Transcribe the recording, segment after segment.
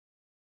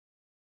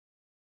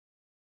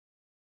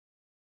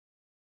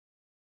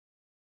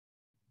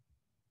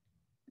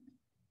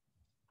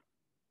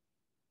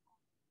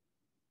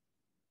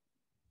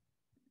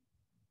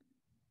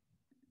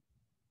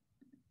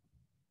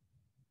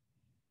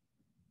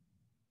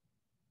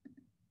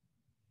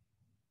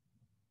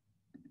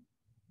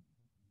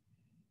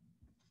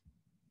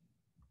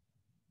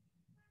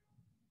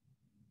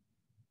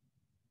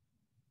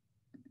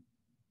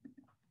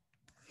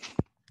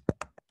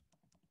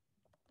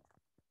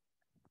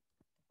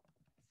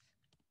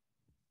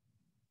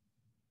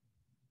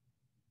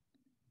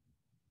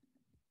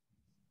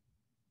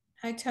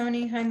Hi,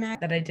 Tony. Hi,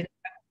 Mac. That I didn't.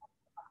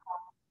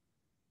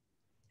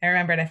 I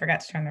remembered I forgot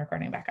to turn the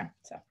recording back on.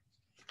 So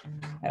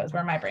that was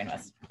where my brain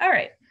was. All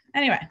right.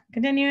 Anyway,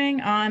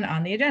 continuing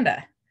on the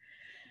agenda.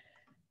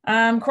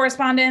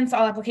 Correspondence,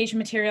 all application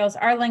materials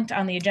are linked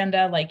on the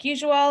agenda like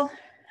usual.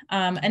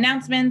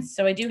 Announcements.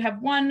 So I do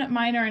have one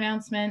minor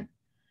announcement.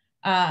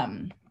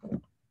 I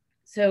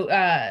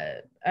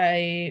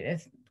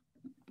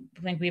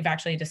think we've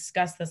actually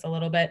discussed this a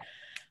little bit.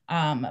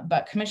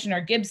 But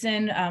Commissioner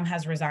Gibson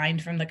has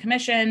resigned from the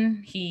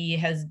commission. He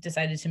has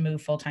decided to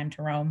move full-time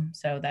to Rome.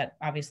 So that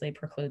obviously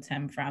precludes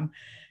him from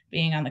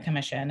being on the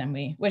commission, and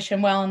we wish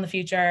him well in the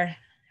future.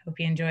 Hope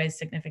he enjoys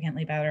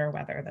significantly better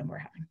weather than we're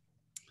having.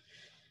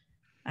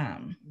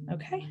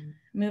 Okay,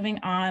 moving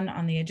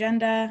on the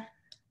agenda.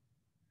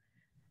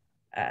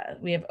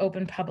 We have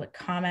open public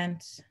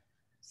comment.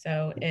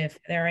 So if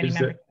there are any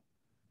members.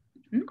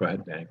 Go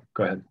ahead, Meg.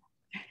 Go ahead.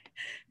 If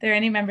there are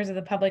any members of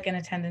the public in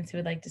attendance who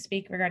would like to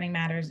speak regarding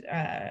matters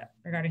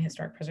regarding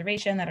historic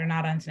preservation that are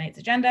not on tonight's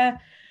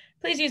agenda,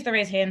 please use the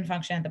raise hand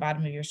function at the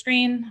bottom of your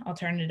screen.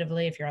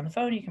 Alternatively, if you're on the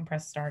phone, you can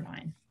press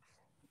 *9.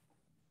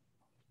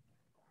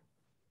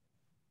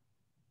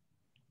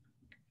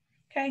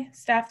 Okay,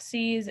 staff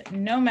sees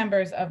no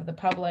members of the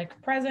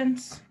public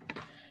present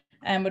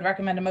and would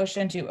recommend a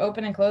motion to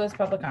open and close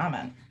public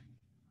comment.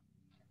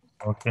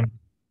 Motion.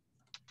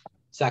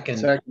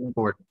 Second.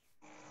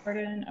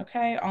 Gordon,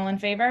 okay, all in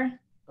favor?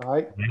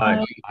 Aye.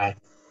 Aye.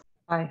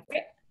 Hi.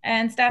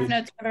 And staff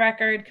notes for the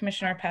record,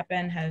 Commissioner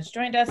Pepin has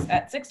joined us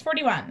at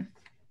 6:41.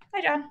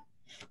 Hi, John.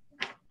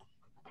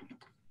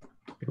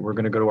 We're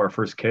going to go to our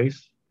first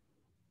case.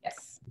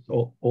 Yes.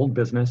 Old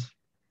business.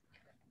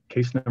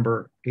 Case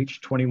number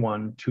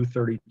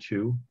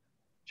H21-232.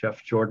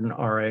 Jeff Jordan,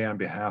 RA, on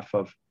behalf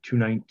of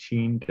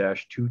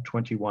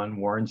 219-221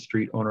 Warren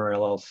Street Owner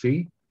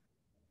LLC.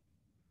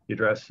 The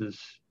address is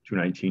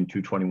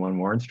 219-221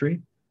 Warren Street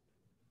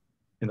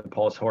in the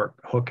Paul's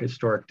Hook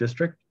Historic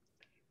District.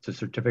 It's a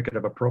certificate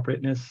of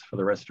appropriateness for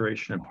the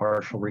restoration and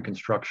partial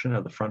reconstruction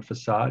of the front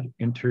facade,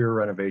 interior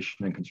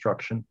renovation and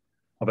construction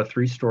of a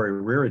 3-story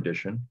rear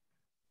addition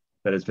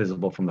that is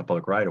visible from the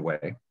public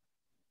right-of-way,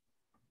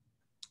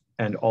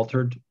 and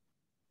altered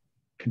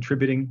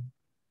contributing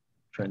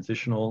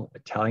transitional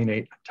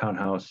Italianate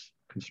townhouse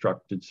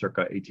constructed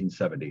circa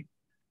 1870.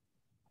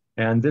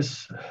 And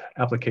this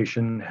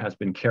application has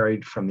been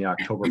carried from the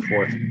October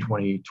 4th,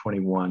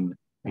 2021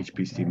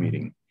 HPC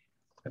meeting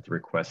at the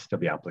request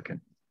of the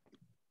applicant.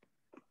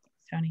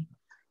 Tony.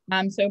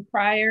 So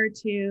prior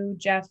to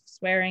Jeff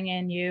swearing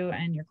in you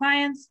and your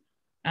clients,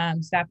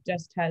 staff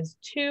just has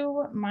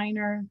 2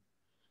 minor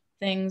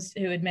things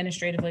to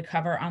administratively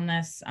cover on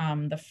this.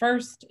 The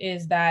first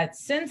is that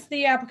since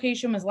the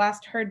application was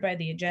last heard by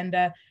the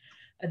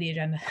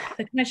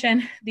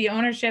commission, the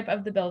ownership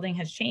of the building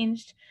has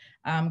changed,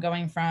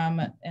 going from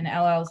an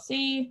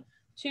LLC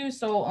to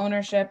sole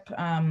ownership.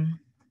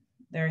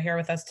 They're here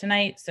with us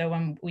tonight, so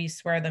when we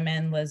swear them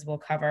in, Liz will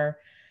cover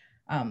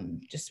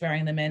just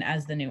swearing them in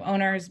as the new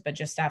owners, but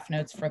just staff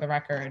notes for the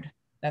record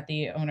that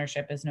the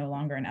ownership is no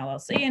longer an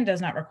LLC and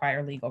does not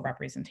require legal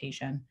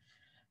representation.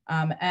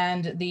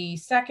 And the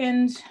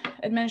second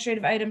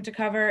administrative item to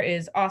cover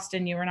is,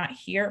 Austin, you were not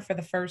here for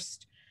the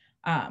first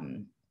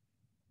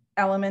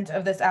element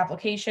of this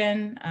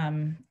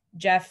application.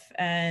 Jeff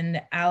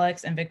and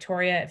Alex and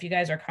Victoria, if you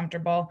guys are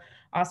comfortable,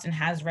 Austin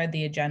has read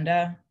the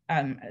agenda,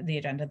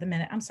 the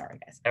minute, I'm sorry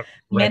guys,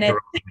 minute,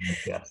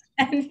 yes.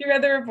 And you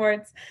read the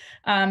reports.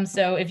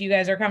 So if you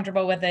guys are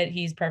comfortable with it,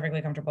 he's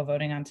perfectly comfortable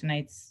voting on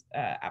tonight's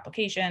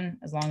application,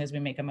 as long as we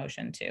make a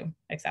motion to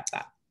accept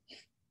that.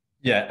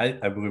 Yeah,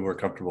 I believe we're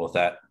comfortable with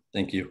that.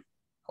 Thank you.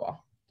 Cool.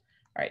 All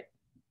right.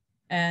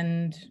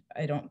 And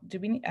I don't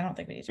think we need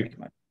to make a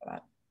motion for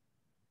that.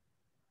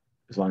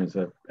 As long as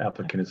the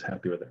applicant is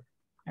happy with it.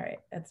 All right.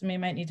 We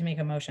might need to make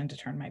a motion to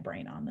turn my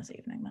brain on this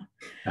evening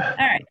though. All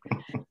right.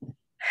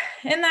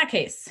 In that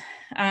case,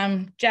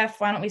 Jeff,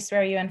 why don't we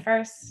swear you in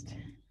first?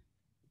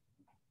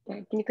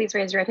 Okay, can you please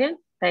raise your right hand?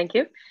 Thank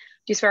you. Do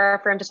you swear or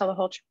affirm to tell the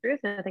whole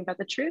truth and nothing but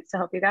the truth to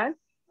help you God?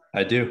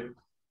 I do.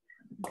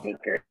 Okay,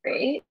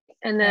 great.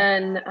 And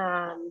then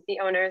the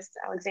owners,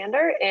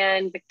 Alexander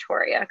and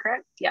Victoria,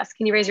 correct? Yes.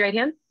 Can you raise your right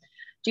hand?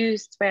 Do you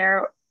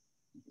swear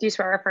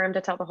or affirm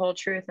to tell the whole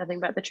truth, nothing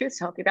but the truth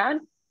to help you God?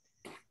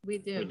 We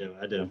do.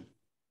 I do.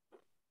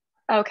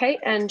 Okay,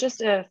 and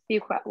just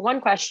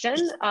one question.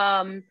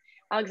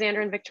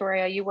 Alexander and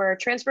Victoria, you were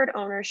transferred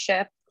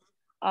ownership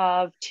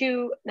of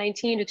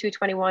 219 to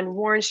 221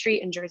 Warren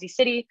Street in Jersey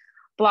City,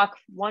 block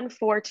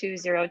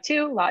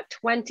 14202, lot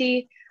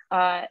 20,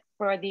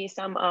 for the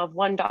sum of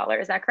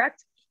 $1. Is that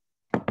correct?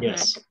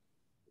 Yes.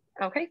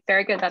 Okay,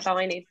 very good. That's all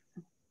I need.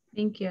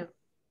 Thank you.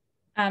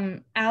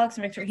 Alex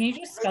and Victoria, can you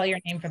just spell your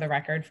name for the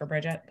record for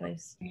Bridget,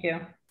 please? Thank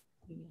you.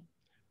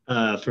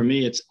 For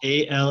me, it's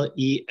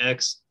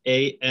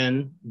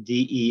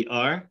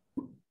ALEXANDER,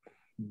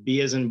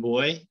 B as in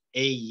boy,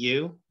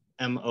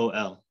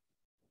 AUMOL.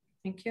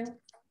 Thank you.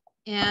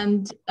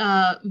 And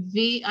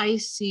VICTORIA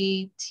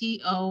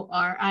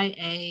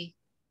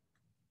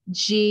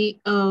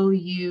Gousse.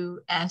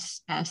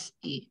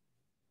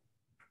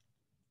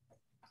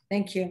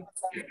 Thank you.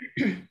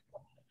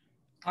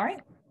 All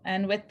right.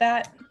 And with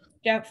that,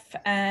 Jeff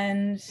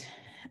and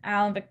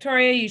Al and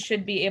Victoria, you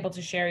should be able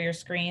to share your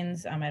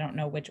screens. I don't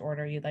know which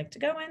order you'd like to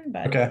go in,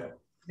 but Okay.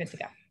 good to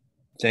go.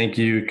 Thank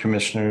you,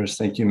 commissioners.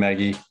 Thank you,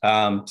 Maggie.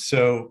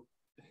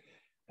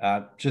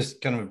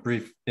 Just kind of a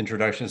brief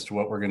introduction as to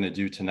what we're going to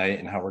do tonight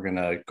and how we're going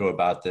to go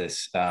about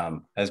this.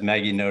 As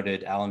Maggie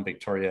noted, Al and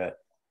Victoria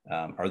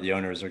are the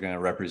owners, are going to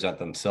represent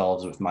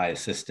themselves with my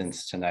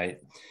assistance tonight.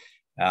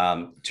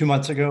 2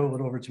 months ago, a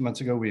little over 2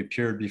 months ago, we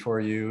appeared before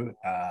you.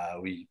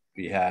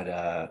 We had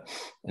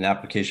an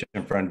application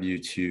in front of you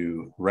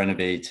to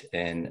renovate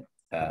and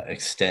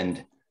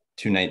extend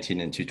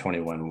 219 and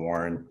 221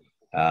 Warren.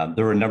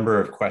 There were a number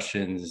of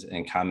questions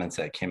and comments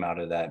that came out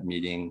of that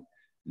meeting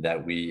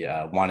that we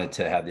wanted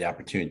to have the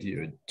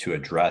opportunity to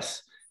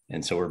address.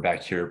 And so we're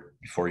back here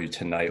before you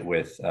tonight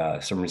with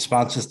some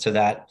responses to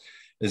that,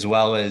 as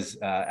well as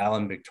Al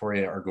and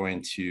Victoria are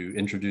going to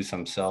introduce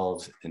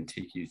themselves and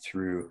take you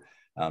through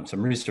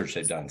some research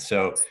they've done.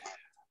 So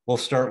we'll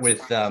start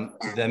with them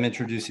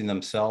introducing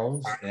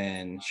themselves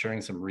and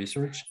sharing some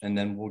research, and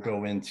then we'll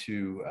go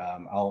into,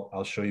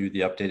 I'll show you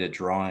the updated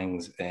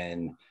drawings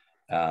and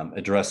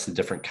address the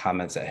different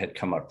comments that had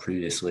come up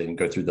previously and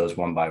go through those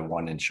one by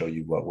one and show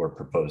you what we're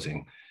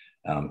proposing.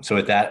 So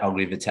with that, I'll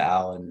leave it to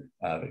Al and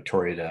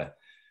Victoria to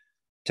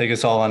take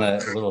us all on a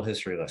little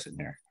history lesson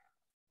here.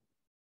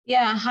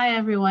 Yeah, hi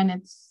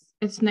everyone.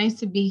 It's nice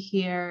to be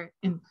here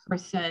in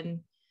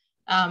person.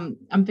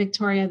 I'm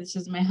Victoria. This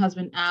is my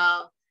husband,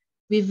 Al.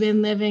 We've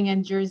been living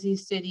in Jersey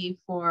City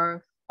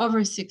for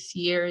over 6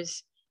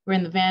 years. We're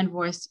in the Van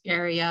Voorst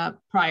area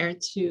prior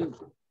to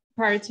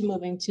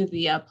moving to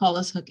the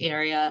Paulus Hook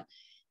area.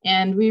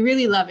 And we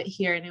really love it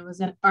here. And it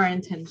was our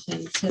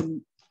intention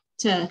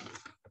to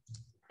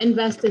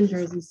invest in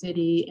Jersey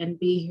City and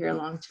be here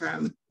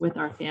long-term with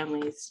our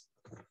families.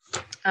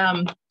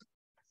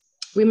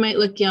 We might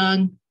look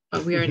young,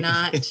 but we are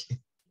not.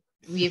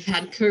 We've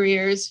had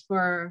careers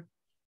for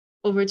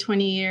over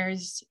 20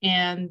 years,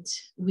 and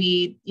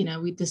we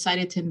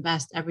decided to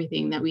invest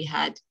everything that we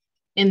had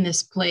in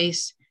this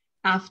place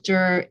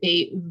after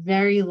a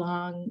very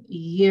long 1.5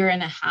 year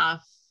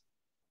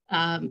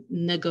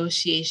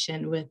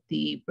negotiation with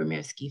the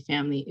Bromirski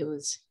family. It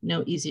was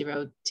no easy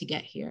road to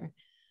get here.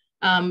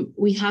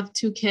 We have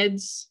 2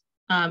 kids,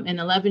 an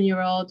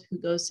 11-year-old who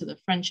goes to the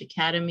French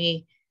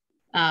Academy,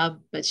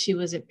 but she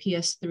was at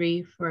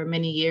PS3 for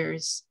many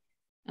years,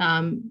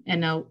 and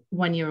a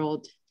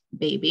 1-year-old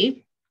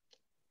baby.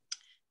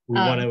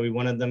 We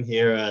wanted them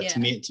here to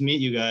meet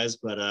you guys,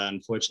 but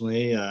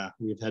unfortunately,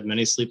 we've had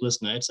many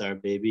sleepless nights. Our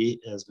baby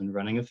has been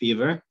running a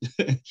fever.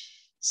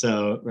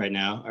 So right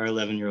now, our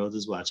 11-year-old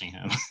is watching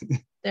him.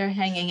 They're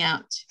hanging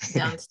out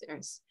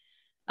downstairs.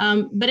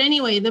 But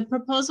anyway, the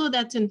proposal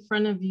that's in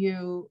front of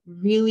you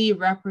really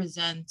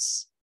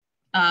represents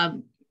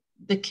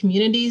the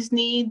community's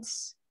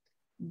needs,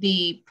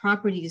 the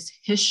property's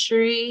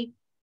history,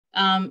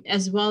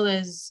 as well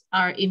as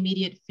our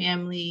immediate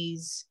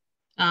families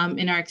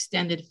and our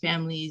extended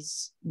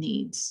families'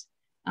 needs,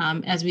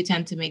 as we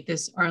tend to make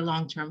this our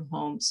long-term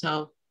home.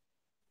 So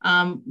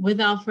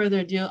without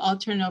further ado, I'll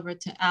turn over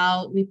to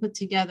Al. We put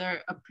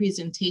together a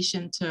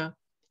presentation to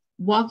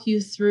walk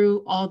you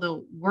through all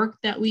the work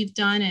that we've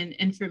done and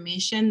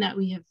information that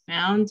we have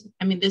found.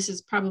 I mean, this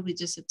is probably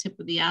just a tip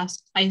of the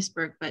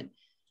iceberg, but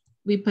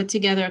we put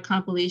together a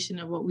compilation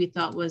of what we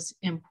thought was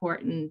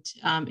important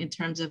in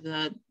terms of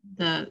the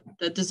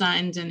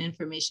designs and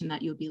information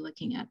that you'll be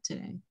looking at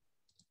today.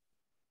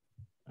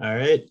 All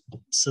right,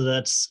 so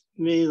that's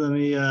me. Let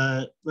me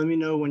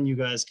know when you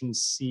guys can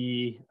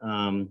see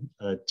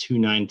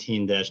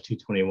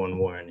 219-221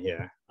 Warren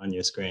here on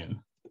your screen.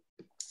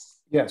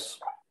 Yes.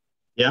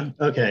 Yeah.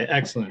 Okay.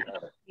 Excellent.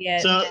 Yeah.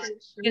 So,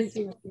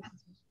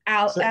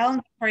 Al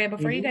and Victoria,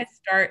 before you guys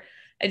start,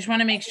 I just want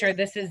to make sure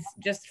this is,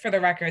 just for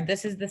the record,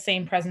 this is the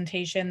same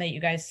presentation that you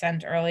guys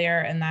sent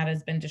earlier, and that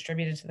has been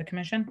distributed to the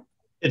commission.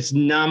 It's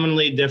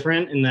nominally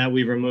different in that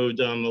we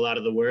removed a lot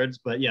of the words,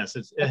 but yes,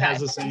 it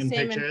has the same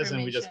pictures,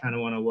 and we just kind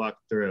of want to walk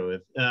through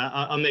it.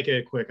 I'll make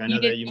it quick. I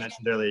know that you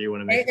mentioned earlier you want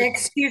to make it.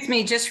 Excuse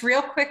me, just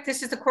real quick.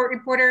 This is the court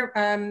reporter,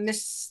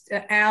 Miss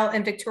Al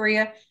and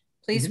Victoria.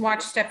 Please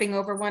watch stepping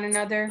over one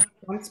another,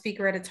 one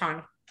speaker at a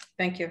time.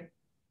 Thank you.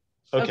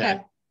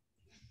 Okay.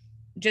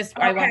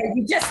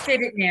 You just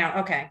did it now.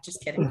 Okay,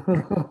 just kidding.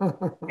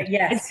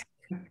 Yes.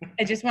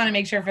 I just want to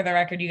make sure for the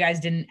record, you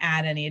guys didn't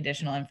add any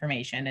additional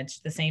information. It's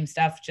the same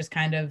stuff, just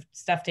kind of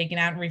stuff taken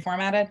out and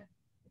reformatted.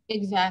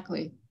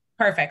 Exactly.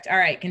 Perfect. All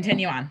right,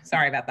 continue on.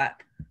 Sorry about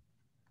that.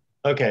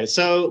 Okay,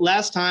 so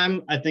last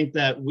time, I think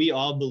that we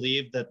all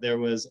believed that there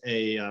was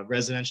a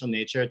residential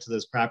nature to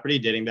this property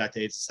dating back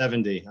to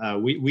 1870.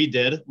 We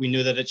did. We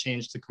knew that it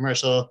changed to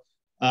commercial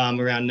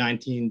around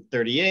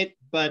 1938,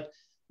 but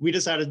we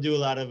decided to do a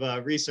lot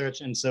of research.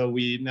 And so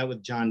we met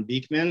with John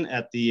Beekman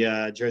at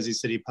the Jersey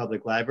City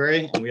Public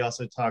Library. And we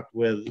also talked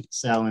with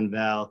Sal and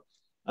Val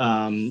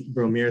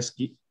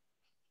Bromirski.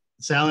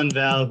 Sal and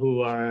Val, who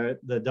are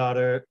the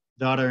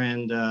daughter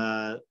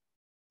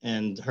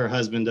and her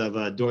husband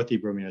of Dorothy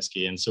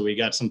Bromirski. And so we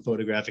got some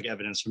photographic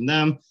evidence from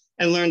them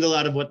and learned a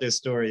lot of what their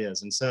story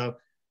is. And so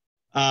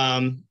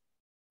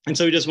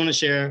we just want to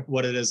share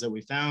what it is that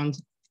we found.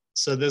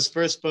 So this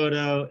first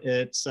photo,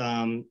 it's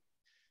around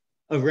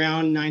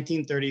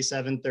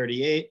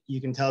 1937-38.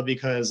 You can tell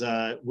because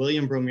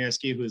William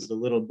Bromirski, who's the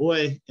little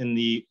boy in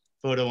the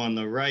photo on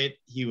the right,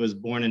 he was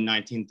born in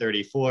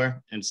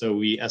 1934. And so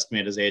we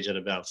estimate his age at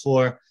about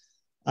 4.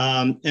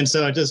 And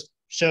so it just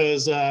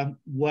shows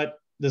what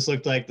this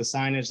looked like, the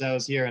signage that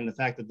was here, and the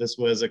fact that this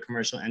was a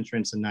commercial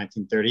entrance in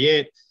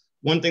 1938.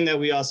 One thing that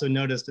we also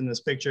noticed in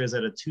this picture is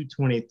that a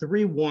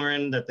 223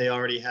 Warren, that they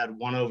already had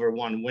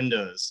 1/1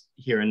 windows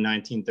here in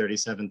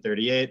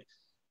 1937-38.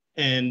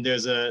 And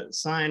there's a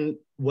sign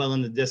well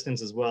in the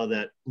distance as well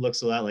that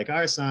looks a lot like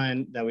our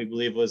sign that we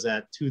believe was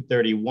at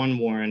 231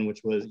 Warren,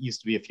 which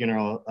used to be a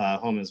funeral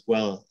home as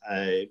well,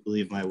 I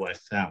believe my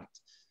wife found.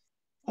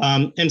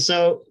 And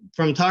so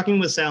from talking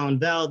with Sal and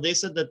Val, they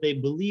said that they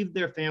believe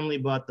their family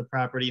bought the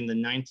property in the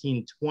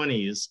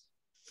 1920s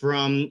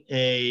from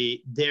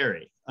a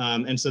dairy.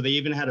 And so they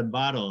even had a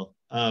bottle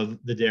of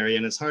the dairy,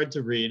 and it's hard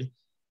to read,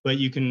 but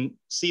you can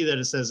see that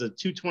it says a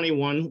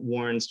 221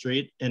 Warren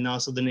Street and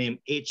also the name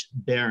H.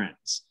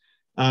 Barons.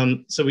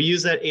 So we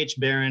use that H.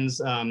 Barons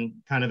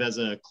kind of as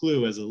a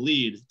clue, as a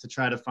lead to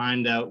try to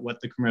find out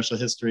what the commercial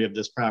history of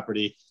this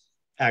property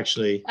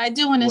actually I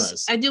do want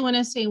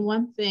to say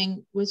one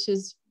thing, which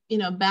is,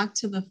 back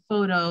to the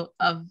photo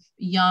of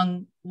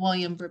young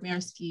William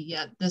Bromirski,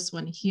 this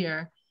one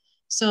here.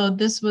 So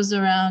this was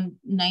around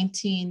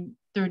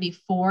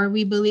 1934,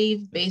 we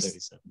believe,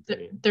 based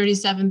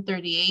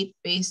 37-38,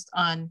 based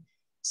on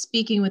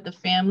speaking with the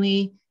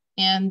family.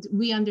 And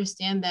we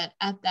understand that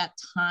at that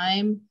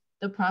time,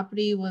 the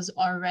property was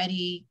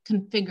already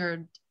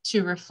configured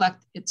to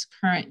reflect its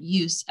current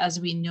use as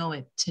we know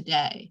it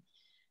today.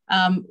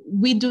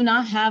 We do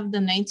not have the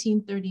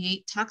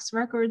 1938 tax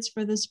records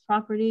for this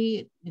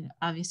property.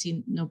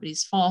 Obviously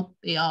nobody's fault.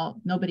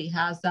 Nobody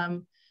has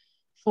them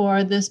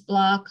for this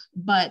block,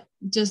 but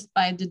just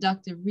by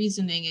deductive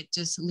reasoning, it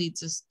just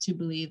leads us to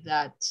believe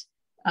that,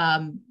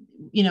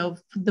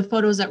 the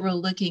photos that we're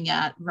looking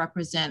at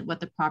represent what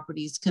the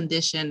property's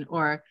condition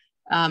or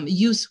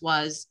use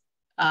was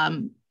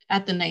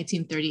at the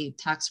 1938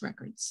 tax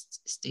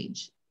records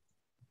stage.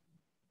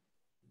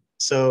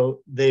 So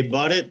they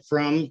bought it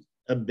from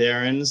a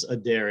Barron's, a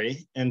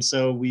dairy. And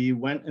so we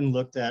went and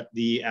looked at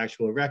the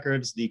actual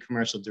records, the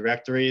commercial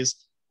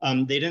directories.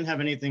 They didn't have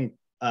anything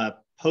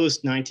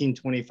post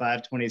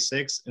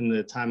 1925-26 in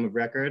the time of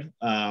record.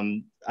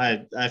 I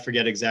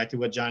forget exactly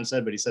what John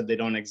said, but he said they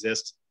don't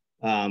exist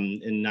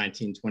in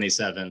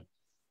 1927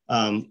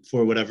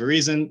 for whatever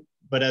reason.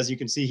 But as you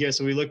can see here,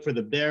 so we looked for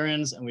the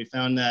Barons and we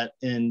found that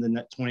in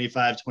the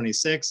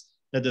 25-26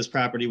 that this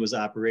property was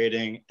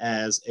operating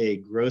as a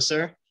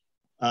grocer.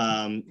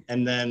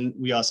 And then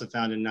we also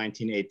found in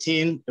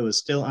 1918, it was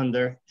still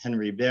under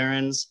Henry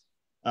Barons,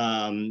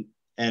 and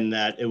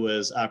that it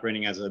was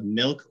operating as a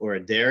milk or a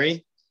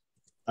dairy.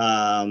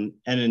 And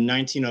in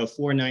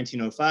 1904,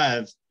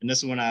 1905, and this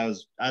is when I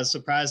was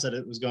surprised that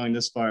it was going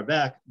this far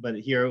back, but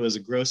here it was a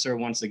grocer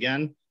once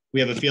again. We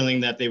have a feeling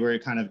that they were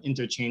kind of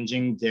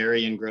interchanging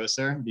dairy and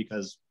grocer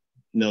because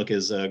milk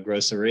is a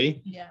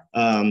grocery. Yeah.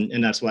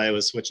 And that's why it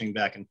was switching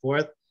back and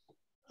forth.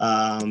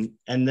 And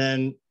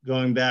then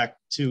going back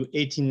to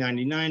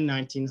 1899,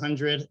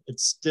 1900,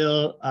 it's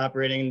still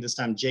operating, this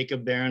time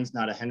Jacob Barons,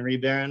 not a Henry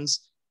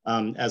Barons,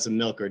 as a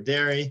milk or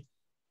dairy.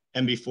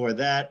 And before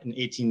that, in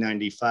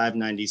 1895,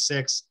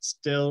 96,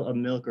 still a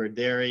milk or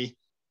dairy.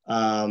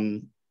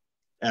 And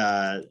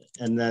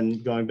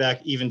then going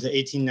back even to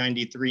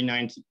 1893,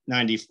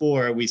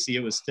 94, we see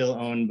it was still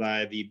owned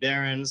by the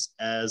Barons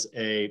as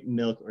a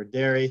milk or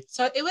dairy.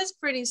 So it was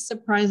pretty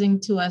surprising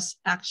to us,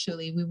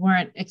 actually. We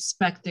weren't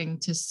expecting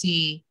to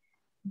see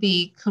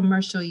the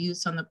commercial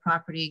use on the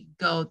property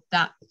go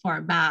that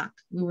far back.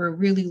 We were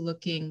really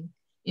looking,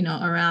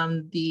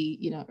 around the,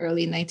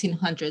 early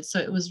 1900s. So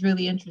it was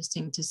really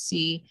interesting to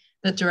see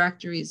the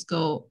directories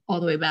go all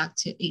the way back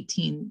to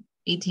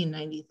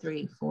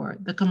 1893 for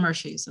the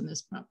commercial use on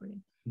this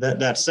property.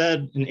 That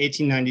said, in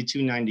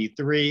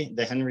 1892-93,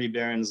 the Henry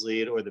Barons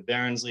lead or the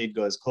Barons lead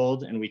goes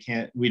cold, and we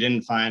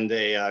didn't find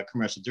a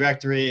commercial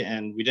directory,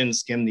 and we didn't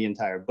skim the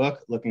entire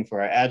book looking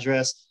for our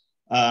address.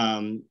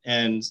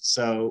 And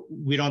so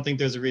we don't think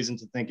there's a reason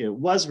to think it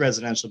was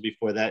residential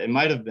before that. It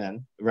might have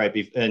been right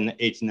in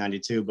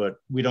 1892, but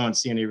we don't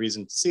see any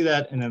reason to see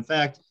that. And in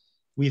fact,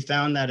 we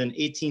found that in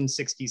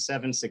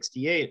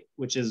 1867-68,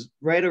 which is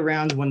right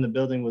around when the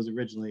building was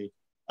originally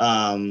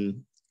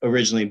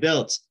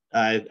built.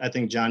 I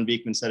think John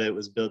Beekman said it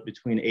was built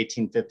between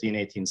 1850 and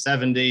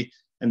 1870.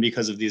 And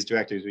because of these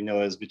directories, we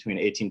know it was between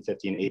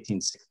 1850 and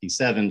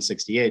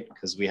 1867-68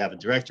 because we have a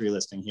directory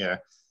listing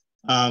here.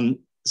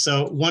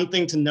 So one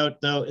thing to note,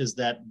 though, is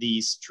that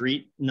the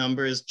street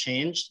numbers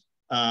changed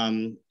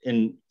from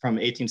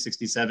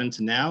 1867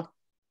 to now.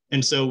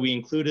 And so we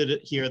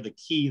included here the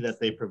key that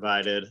they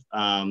provided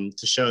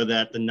to show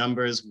that the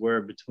numbers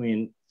were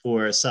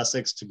for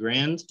Sussex to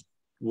Grand.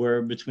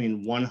 were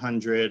between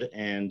 100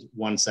 and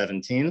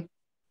 117.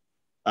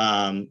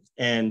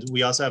 And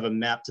we also have a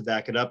map to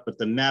back it up, but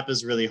the map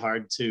is really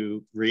hard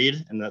to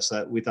read, and that's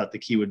that we thought the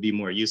key would be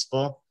more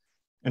useful.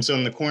 And so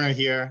in the corner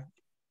here,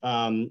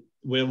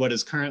 what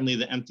is currently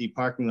the empty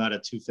parking lot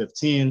at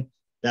 215,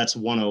 that's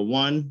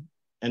 101.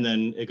 And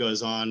then it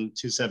goes on,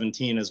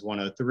 217 is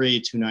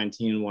 103,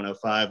 219,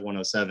 105,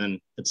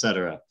 107, et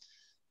cetera.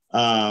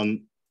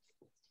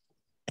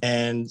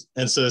 And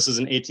so this is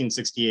an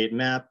 1868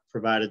 map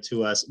provided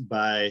to us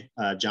by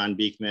John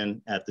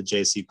Beekman at the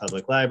JC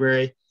Public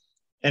Library.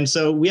 And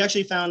so we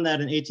actually found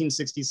that in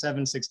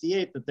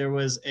 1867-68 that there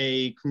was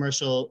a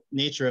commercial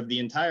nature of the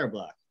entire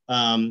block.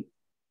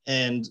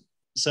 And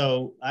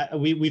so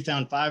we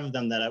found 5 of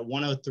them, that at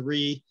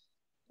 103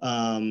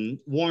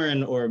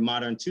 Warren, or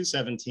modern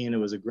 217, it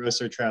was a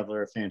grocer,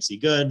 traveler, fancy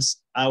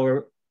goods.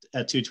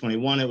 At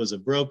 221, it was a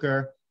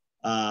broker.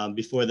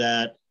 Before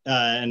that,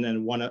 and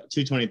then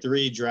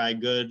 223, dry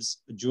goods,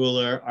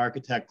 jeweler,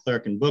 architect,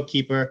 clerk, and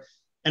bookkeeper.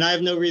 And I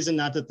have no reason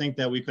not to think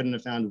that we couldn't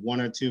have found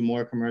 1 or 2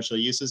 more commercial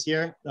uses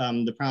here.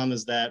 The problem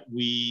is that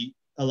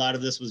a lot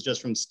of this was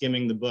just from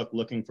skimming the book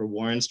looking for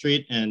Warren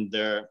Street, and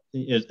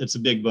it's a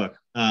big book.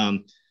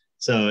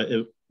 So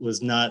it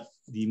was not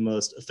the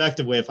most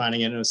effective way of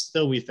finding it. And it was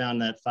still, we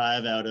found that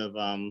 5 out of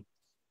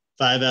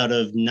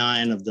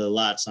 9 of the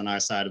lots on our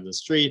side of the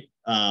street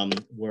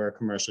were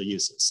commercial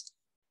uses.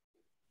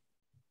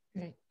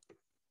 Great.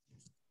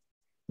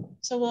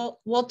 So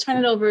we'll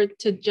turn it over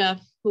to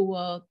Jeff, who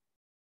will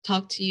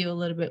talk to you a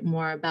little bit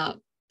more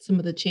about some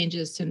of the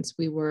changes since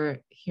we were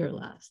here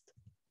last.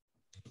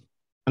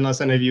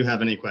 Unless any of you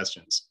have any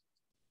questions.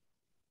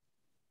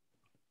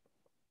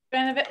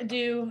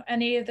 Do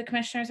any of the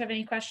commissioners have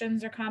any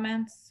questions or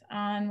comments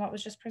on what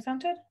was just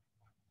presented?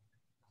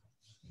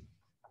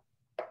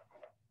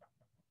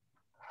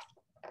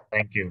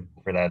 Thank you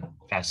for that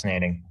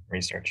fascinating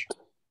research.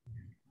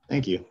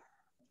 Thank you.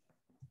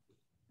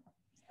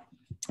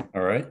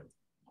 All right.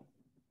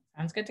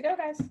 Sounds good to go,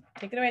 guys.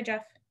 Take it away,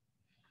 Jeff.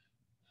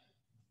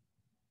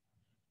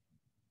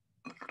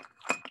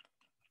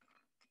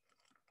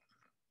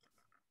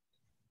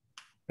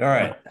 All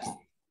right.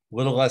 A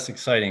little less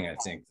exciting, I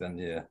think, than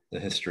the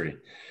history.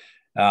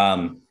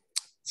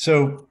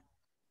 So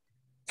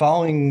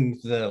following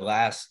the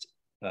last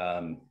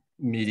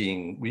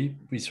meeting,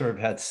 we sort of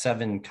had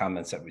 7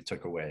 comments that we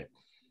took away,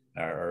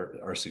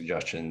 or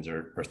suggestions,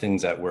 or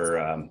things that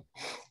were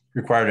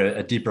required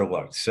a deeper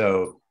look.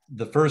 So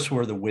the first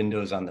were the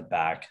windows on the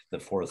back, the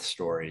 4th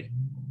story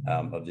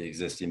of the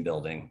existing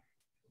building.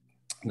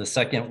 The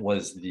second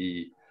was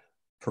the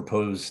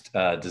proposed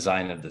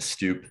design of the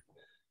stoop.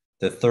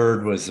 The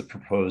third was the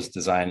proposed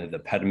design of the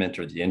pediment,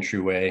 or the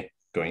entryway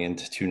going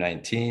into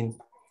 219.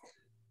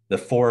 The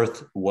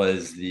fourth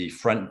was the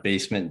front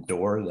basement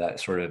door, that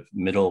sort of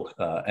middle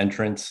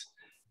entrance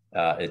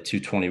at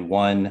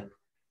 221.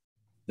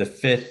 The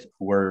fifth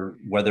were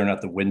whether or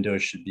not the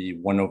windows should be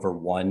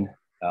 1/1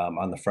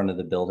 on the front of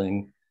the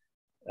building.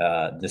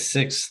 The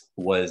sixth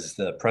was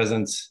the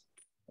presence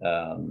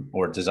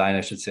or design,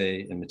 I should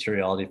say, and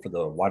materiality for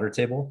the water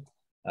table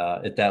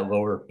at that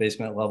lower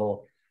basement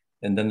level.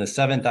 And then the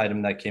 7th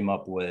item that came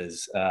up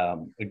was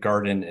a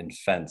garden and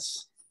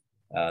fence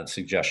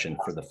suggestion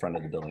for the front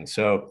of the building.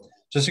 So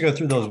just to go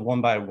through those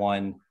one by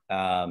one,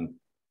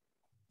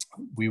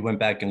 we went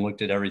back and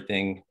looked at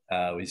everything.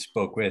 We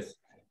spoke with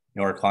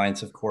our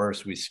clients, of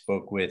course. We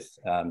spoke with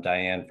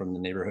Diane from the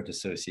Neighborhood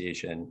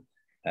Association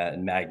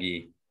and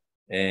Maggie.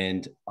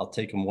 And I'll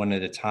take them one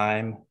at a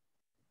time.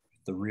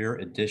 The rear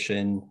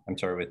addition,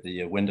 with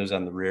the windows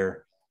on the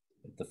rear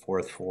at the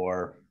 4th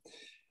floor.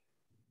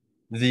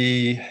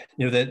 The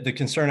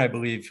concern, I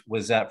believe,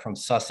 was that from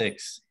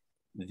Sussex,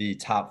 the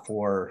top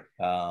 4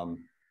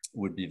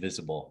 would be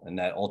visible, and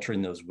that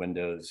altering those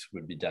windows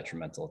would be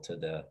detrimental to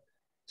the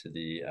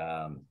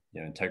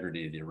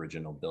integrity of the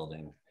original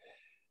building.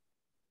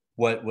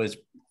 What was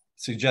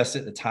suggested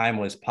at the time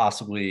was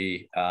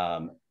possibly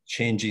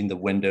changing the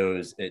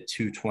windows at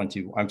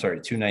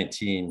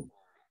 219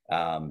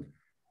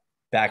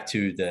 back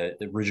to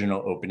the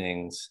original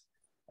openings.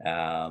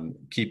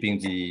 Keeping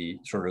the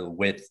sort of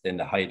width and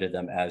the height of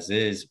them as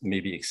is,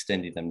 maybe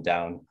extending them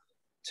down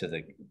to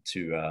the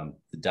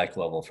deck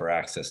level for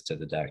access to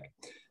the deck.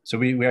 So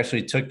we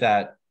actually took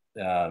that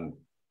to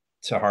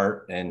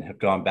heart and have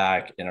gone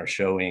back and are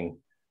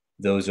showing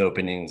those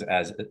openings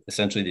as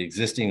essentially the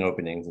existing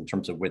openings in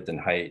terms of width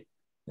and height.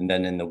 And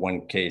then in the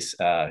one case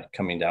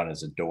coming down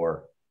as a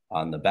door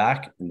on the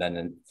back, and then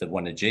in the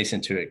one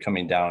adjacent to it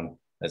coming down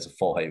as a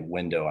full height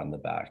window on the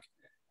back.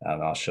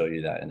 I'll show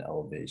you that in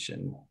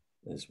elevation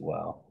as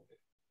well.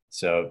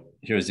 So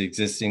here's the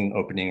existing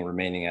opening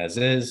remaining as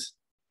is,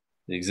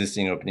 the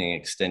existing opening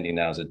extending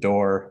now as a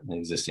door, and the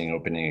existing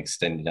opening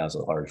extending now as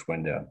a large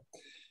window.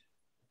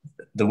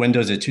 The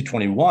windows at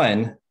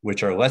 221,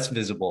 which are less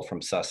visible from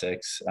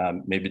Sussex,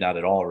 maybe not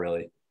at all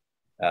really,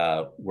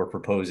 we're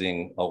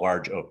proposing a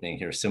large opening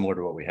here, similar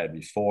to what we had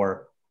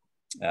before,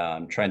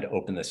 trying to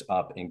open this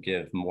up and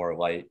give more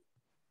light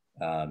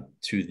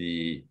to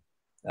the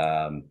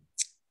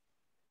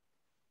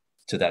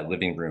to that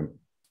living room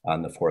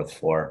on the 4th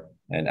floor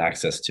and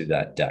access to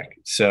that deck.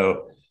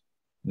 So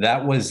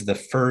that was the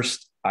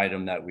first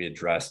item that we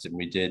addressed, and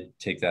we did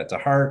take that to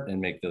heart and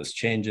make those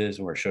changes,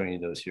 and we're showing you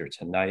those here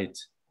tonight.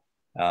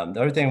 The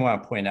other thing I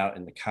want to point out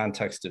in the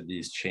context of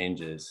these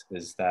changes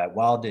is that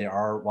while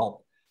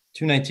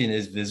 219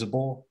 is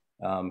visible,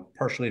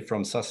 partially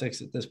from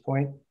Sussex at this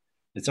point,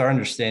 it's our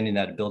understanding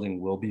that a building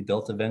will be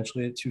built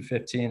eventually at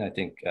 215. I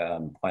think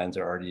plans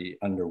are already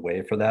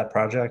underway for that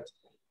project.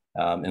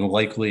 And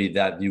likely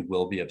that view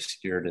will be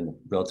obscured in the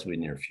relatively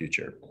near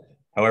future.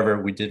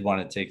 However, we did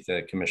want to take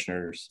the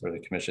commissioners or the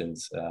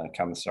commission's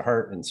comments to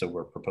heart, and so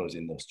we're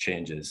proposing those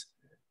changes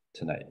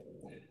tonight.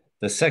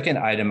 The second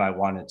item I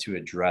wanted to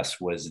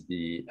address was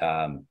the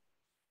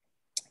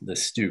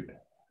stoop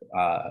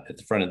at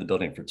the front of the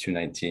building for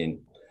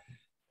 219.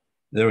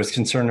 There was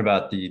concern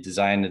about the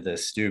design of the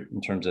stoop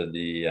in terms of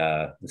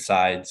the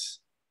sides,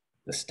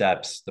 the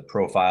steps, the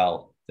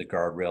profile, the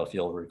guardrail, if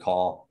you'll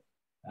recall,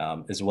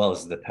 as well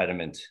as the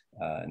pediment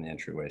in the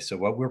entryway. So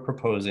what we're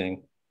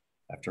proposing,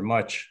 after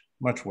much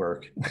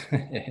work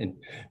and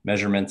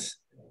measurements,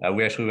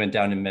 we actually went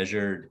down and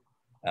measured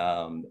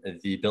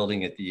the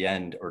building at the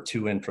end, or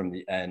two in from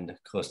the end,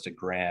 close to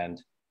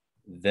Grand,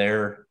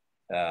 their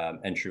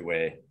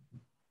entryway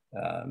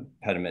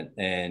pediment,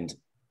 and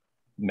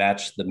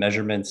matched the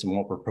measurements. And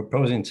what we're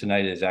proposing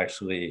tonight is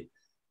actually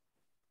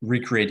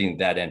recreating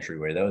that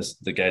entryway. That was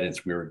the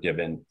guidance we were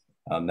given.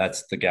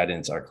 That's the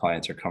guidance our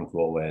clients are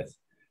comfortable with.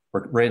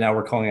 Right now,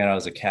 we're calling it out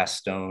as a cast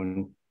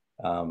stone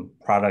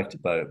product,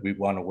 but we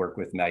want to work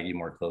with Maggie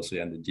more closely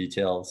on the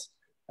details,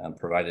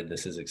 provided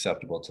this is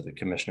acceptable to the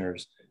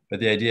commissioners. But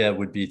the idea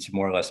would be to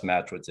more or less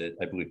match what's at,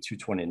 I believe,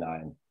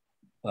 229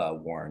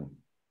 Warren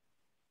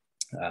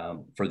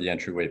for the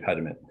entryway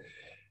pediment.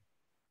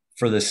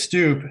 For the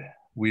stoop,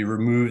 we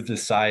removed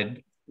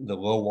the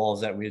low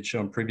walls that we had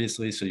shown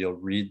previously, so you'll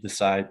read the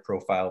side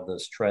profile of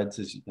those treads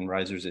and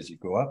risers as you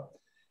go up.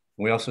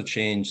 We also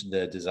changed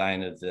the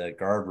design of the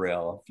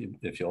guardrail.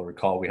 If you'll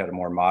recall, we had a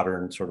more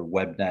modern sort of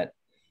web net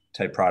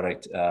type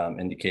product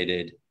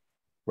indicated.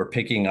 We're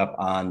picking up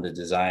on the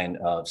design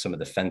of some of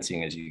the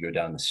fencing as you go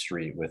down the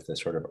street with the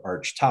sort of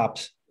arch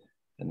tops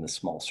and the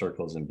small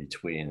circles in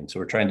between. And so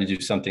we're trying to do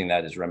something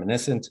that is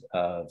reminiscent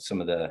of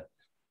some of the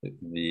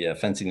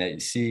fencing that you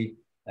see,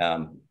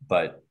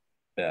 but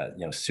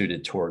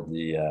suited toward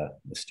the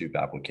stoop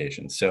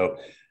application. So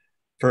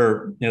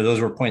for, those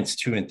were points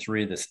 2 and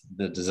 3,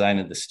 the design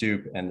of the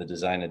stoop and the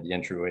design of the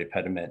entryway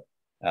pediment.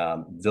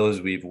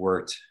 Those we've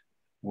worked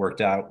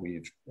out.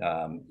 We've,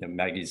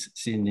 Maggie's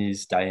seen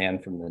these, Diane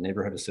from the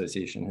Neighborhood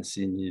Association has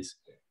seen these.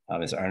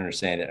 As I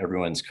understand it,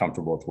 everyone's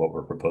comfortable with what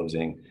we're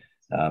proposing,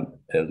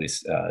 at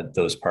least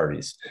those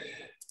parties.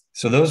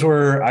 So those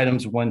were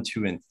items 1,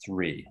 2, and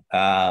 3.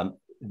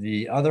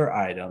 The other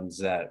items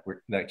that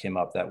came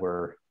up that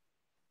were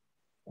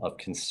of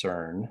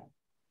concern,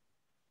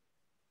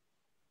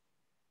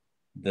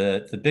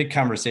 the big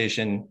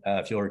conversation,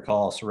 if you'll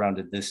recall,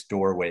 surrounded this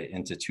doorway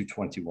into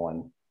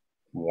 221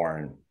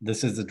 Warren.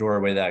 This is the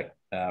doorway that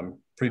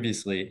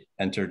previously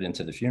entered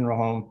into the funeral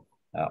home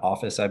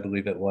office, I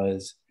believe it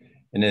was.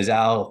 And as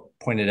Al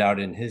pointed out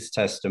in his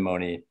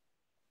testimony,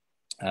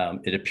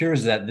 it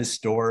appears that this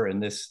door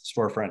and this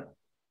storefront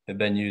have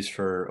been used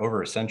for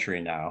over a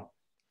century now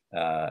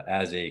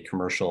as a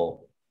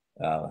commercial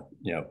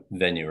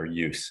venue or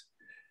use.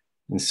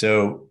 And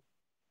so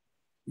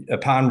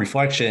upon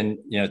reflection,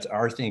 it's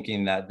our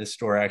thinking that this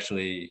store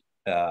actually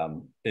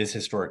is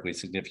historically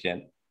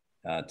significant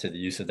to the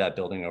use of that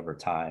building over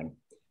time.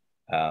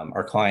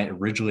 Our client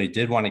originally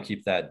did want to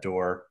keep that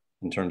door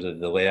in terms of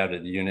the layout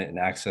of the unit and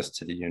access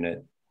to the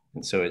unit.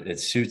 And so it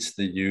suits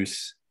the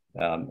use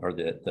or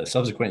the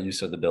subsequent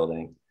use of the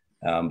building.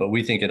 But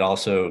we think it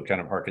also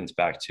kind of harkens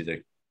back to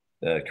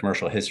the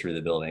commercial history of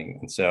the building.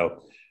 And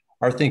so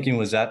our thinking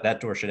was that that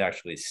door should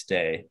actually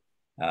stay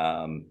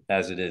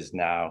as it is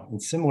now. And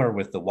similar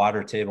with the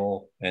water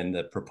table and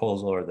the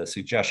proposal, or the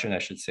suggestion, I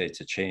should say,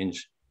 to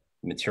change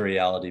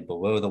materiality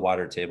below the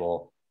water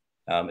table.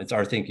 It's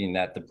our thinking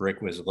that the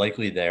brick was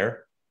likely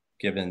there,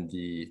 given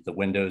the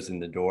windows in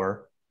the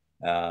door,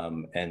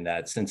 and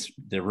that since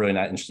they're really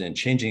not interested in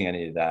changing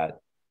any of that,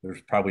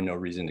 there's probably no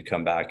reason to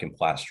come back and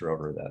plaster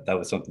over that. That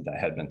was something that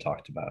had been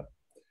talked about.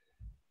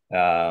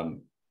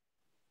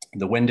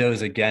 The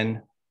windows,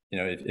 again,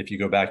 if you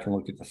go back and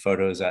look at the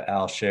photos that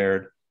Al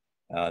shared,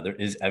 there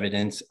is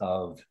evidence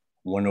of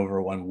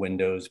 1/1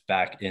 windows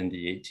back in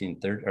the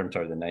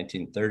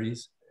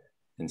 1930s.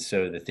 And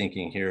so the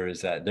thinking here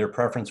is that their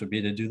preference would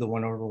be to do the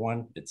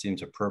 1/1. It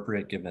seems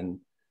appropriate given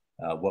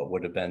what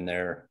would have been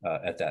there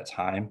at that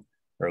time,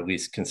 or at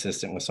least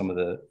consistent with some of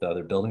the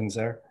other buildings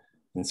there.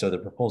 And so the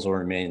proposal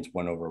remains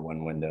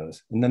 1/1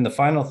 windows. And then the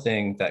final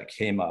thing that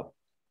came up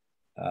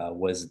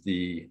was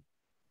the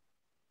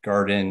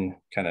garden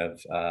kind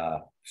of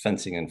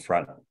fencing in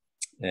front.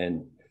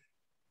 And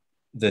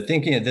the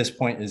thinking at this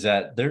point is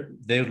that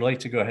they would like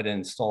to go ahead and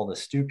install the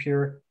stoop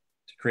here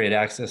to create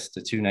access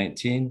to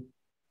 219.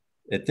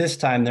 At this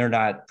time, they're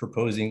not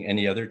proposing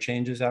any other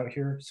changes out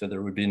here. So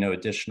there would be no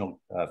additional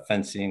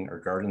fencing or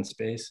garden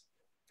space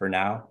for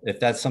now. If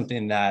that's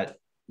something that,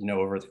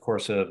 over the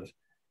course of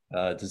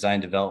design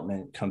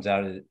development comes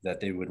out that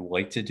they would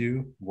like to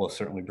do, we'll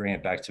certainly bring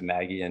it back to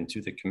Maggie and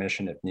to the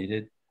commission if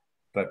needed.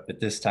 But at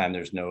this time,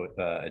 there's no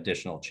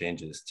additional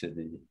changes to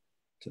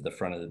the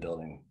front of the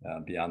building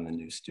beyond the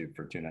new stoop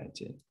for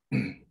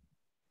 219.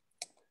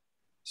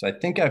 So I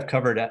think I've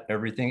covered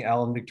everything.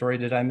 Alan, Victoria,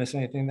 did I miss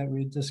anything that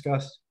we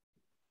discussed?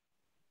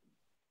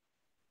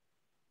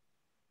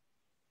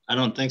 I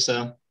don't think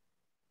so.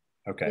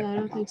 Okay. Yeah, I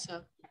don't think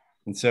so.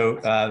 And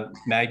so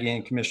Maggie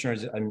and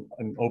commissioners, I'm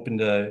open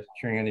to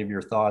hearing any of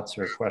your thoughts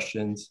or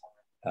questions.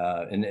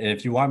 And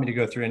if you want me to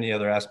go through any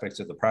other aspects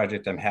of the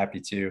project, I'm happy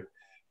to.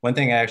 One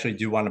thing I actually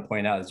do want to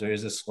point out is there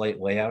is a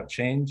slight layout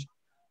change.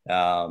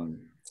 And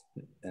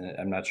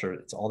I'm not sure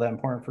it's all that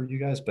important for you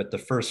guys, but the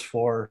first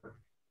floor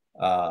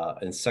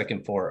and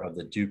second floor of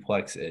the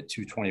duplex at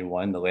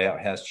 221, the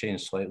layout has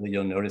changed slightly.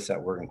 You'll notice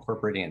that we're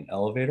incorporating an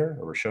elevator,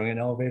 or we're showing an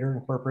elevator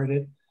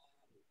incorporated.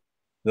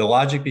 The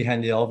logic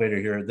behind the elevator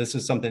here, this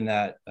is something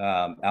that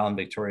Alan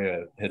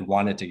Victoria had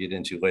wanted to get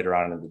into later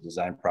on in the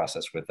design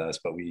process with us,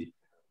 but we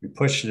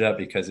pushed it up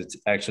because it's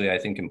actually, I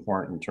think,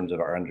 important in terms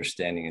of our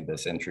understanding of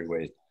this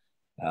entryway,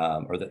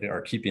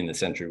 or keeping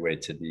this entryway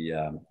to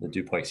the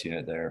duplex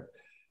unit there.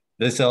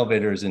 This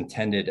elevator is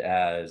intended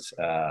as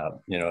a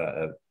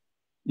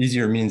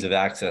easier means of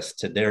access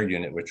to their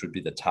unit, which would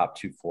be the top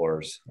two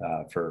floors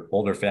for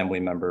older family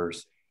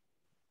members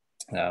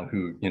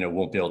who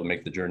won't be able to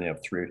make the journey up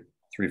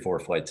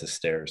 3-4 flights of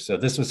stairs. So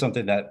this was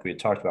something that we had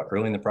talked about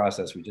early in the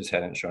process. We just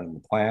hadn't shown in the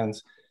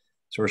plans.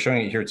 So we're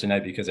showing it here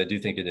tonight because I do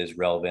think it is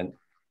relevant,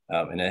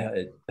 and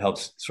it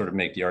helps sort of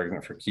make the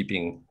argument for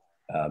keeping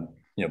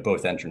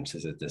both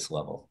entrances at this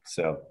level.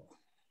 So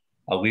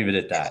I'll leave it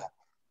at that.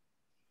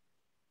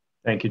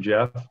 Thank you,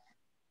 Jeff.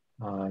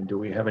 Do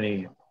we have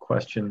any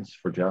questions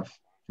for Jeff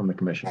from the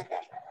commission?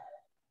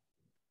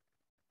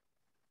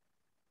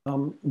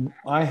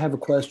 I have a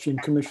question,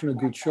 Commissioner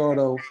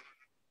Guicciardo.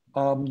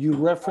 You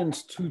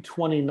referenced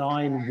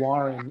 229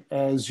 Warren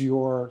as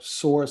your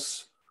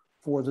source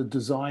for the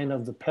design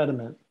of the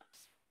pediment.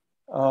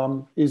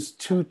 Is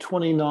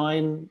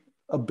 229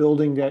 a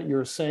building that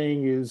you're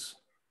saying is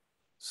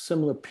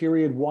similar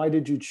period? Why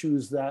did you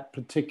choose that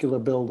particular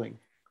building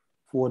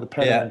for the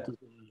pediment design?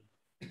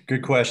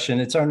 Good question.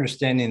 It's our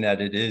understanding that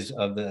it is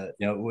of the,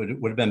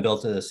 would have been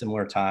built at a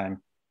similar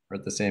time or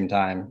at the same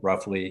time,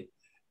 roughly.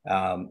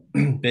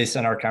 Based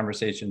on our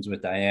conversations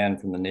with Diane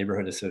from the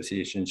Neighborhood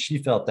Association, she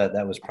felt that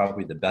that was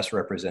probably the best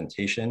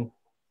representation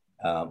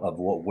of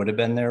what would have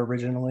been there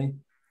originally.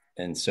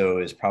 And so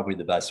is probably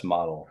the best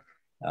model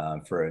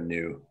for a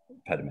new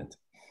pediment.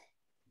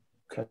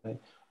 Okay.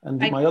 And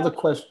my other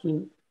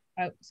question.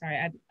 Oh, sorry,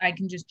 I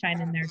can just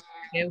chime in there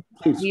too.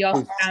 Please, we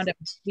also found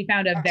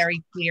a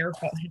very clear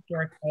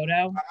historic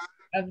photo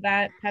of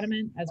that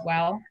pediment as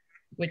well,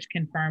 which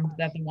confirmed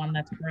that the one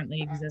that's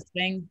currently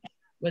existing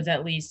was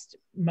at least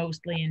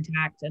mostly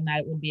intact, and that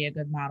it would be a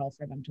good model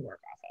for them to work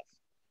off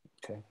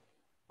of. Okay.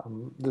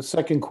 The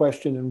second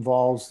question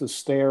involves the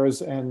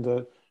stairs,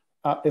 and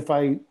if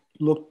I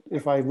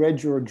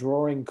read your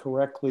drawing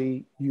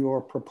correctly,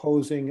 you're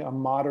proposing a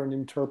modern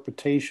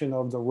interpretation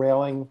of the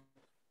railing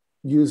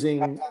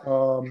using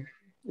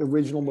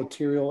original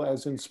material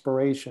as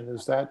inspiration.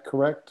 Is that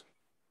correct?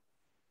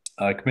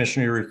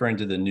 Commissioner, you're referring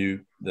to the new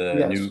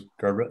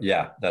guardrail?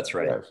 Yeah, that's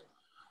right. Yes.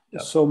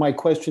 Yep. So my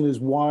question is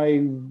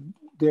why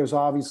there's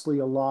obviously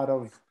a lot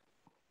of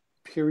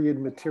period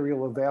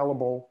material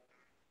available.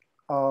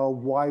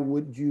 Why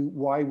would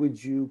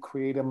you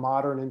create a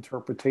modern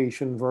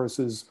interpretation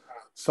versus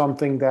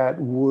something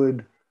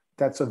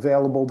that's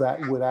available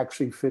that would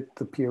actually fit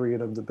the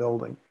period of the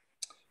building?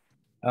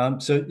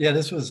 So yeah,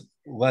 this was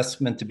less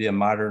meant to be a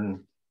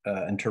modern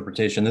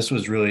interpretation. This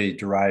was really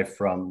derived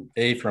from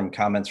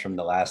comments from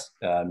the last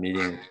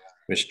meeting,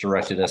 which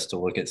directed us to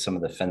look at some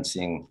of the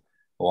fencing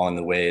along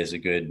the way as a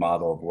good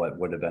model of what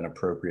would have been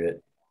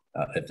appropriate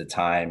at the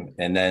time.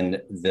 And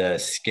then the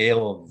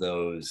scale of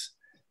those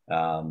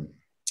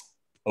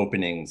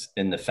openings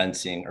in the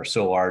fencing are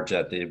so large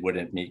that they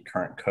wouldn't meet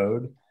current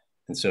code.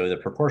 And so the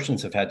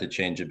proportions have had to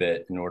change a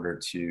bit in order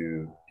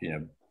to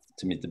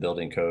meet the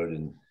building code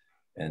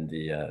and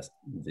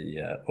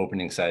the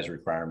opening size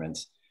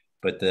requirements.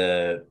 But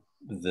the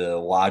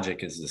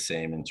logic is the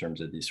same in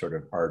terms of these sort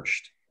of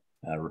arched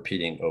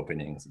repeating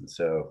openings. And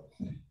so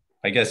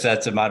I guess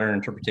that's a modern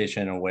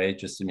interpretation in a way,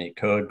 just to meet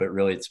code, but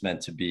really it's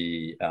meant to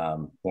be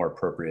more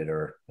appropriate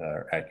or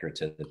accurate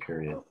to the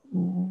period.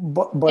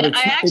 But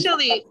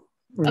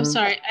I'm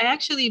sorry, I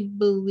actually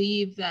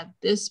believe that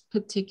this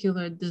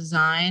particular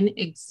design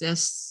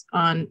exists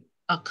on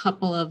a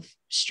couple of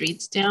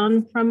streets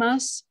down from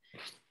us.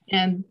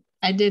 And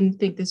I didn't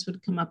think this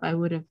would come up. I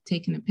would have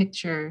taken a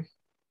picture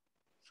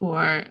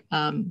for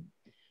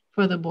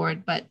the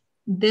board, but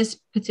this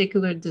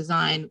particular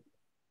design,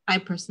 I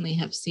personally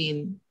have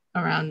seen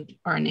around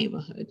our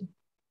neighborhood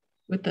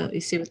with the, you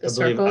see with the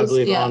circles? I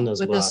believe yeah, on those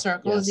with block, the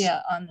circles, yes.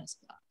 yeah, on this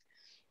block.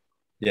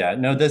 Yeah,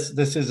 no, this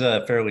is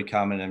a fairly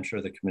common. I'm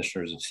sure the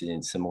commissioners have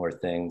seen similar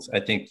things.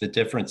 I think the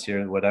difference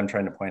here, what I'm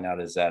trying to point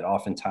out is that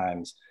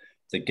oftentimes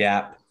the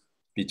gap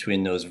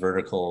between those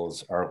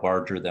verticals are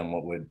larger than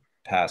what would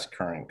pass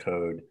current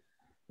code.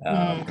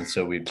 And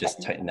so we've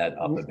just tightened that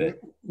up a bit.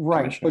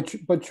 Right,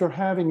 but you're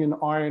having an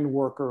iron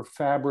worker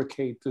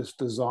fabricate this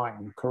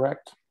design,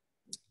 correct?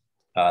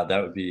 That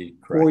would be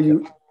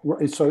correct.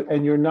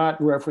 And you're not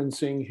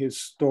referencing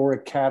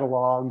historic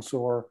catalogs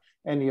or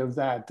any of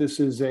that. This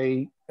is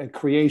a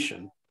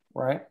creation,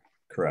 right?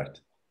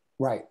 Correct.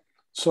 Right.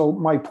 So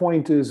my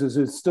point is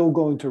it's still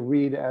going to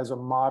read as a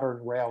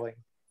modern railing.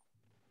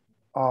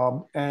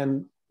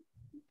 And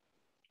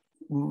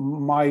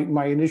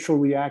my initial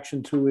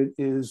reaction to it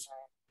is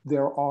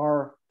there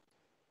are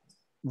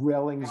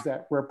railings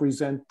that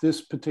represent this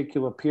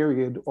particular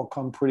period or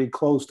come pretty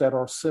close that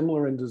are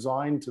similar in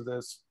design to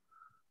this,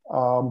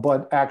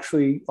 but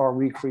actually are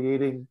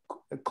recreating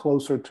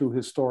closer to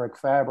historic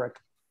fabric.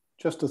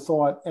 Just a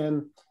thought.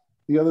 And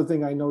the other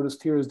thing I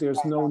noticed here is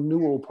there's no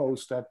newel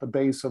post at the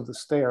base of the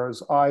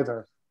stairs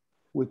either,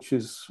 which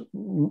is,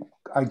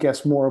 I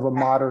guess, more of a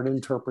modern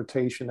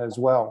interpretation as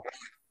well.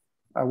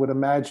 I would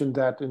imagine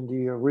that in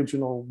the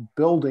original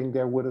building,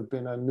 there would have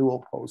been a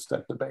newel post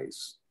at the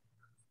base.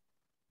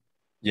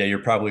 Yeah, you're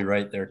probably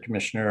right there,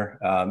 Commissioner.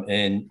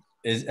 And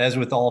as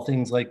with all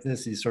things like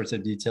this, these sorts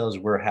of details,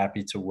 we're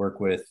happy to work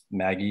with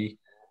Maggie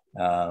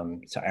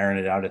to iron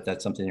it out if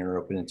that's something you're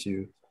open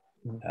to.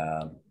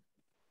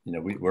 You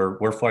know,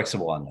 we're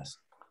flexible on this.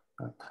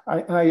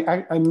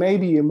 I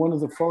maybe in one of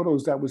the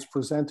photos that was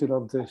presented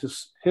of the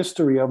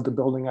history of the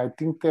building, I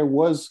think there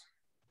was,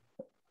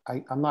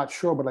 I'm not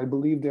sure, but I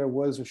believe there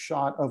was a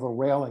shot of a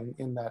railing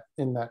in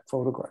that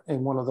photograph,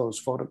 in one of those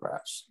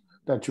photographs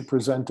that you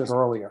presented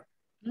earlier.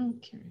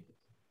 Okay.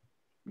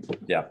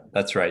 Yeah,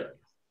 that's right.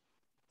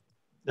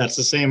 That's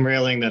the same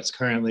railing that's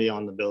currently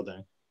on the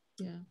building.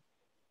 Yeah.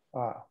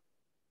 Ah.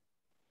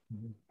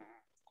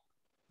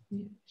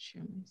 Yeah,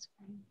 share my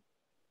screen.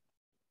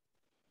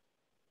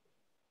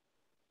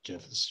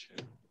 Jeff is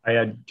sharing. I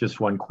had just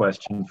one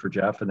question for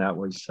Jeff, and that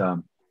was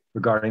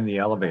regarding the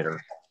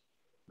elevator.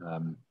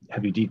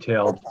 Have you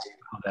detailed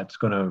how that's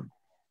going to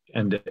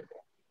end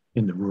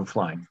in the roof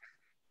line?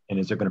 And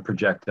is it going to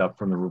project up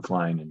from the roof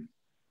line? And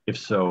if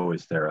so,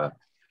 is there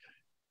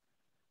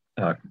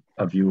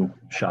a view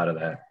shot of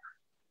that?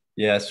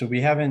 Yeah, so we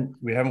haven't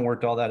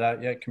worked all that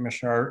out yet,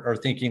 Commissioner. Our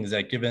thinking is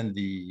that given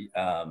the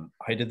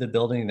height of the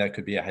building, that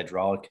could be a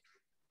hydraulic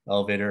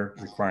elevator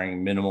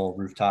requiring minimal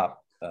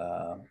rooftop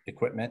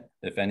equipment,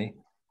 if any.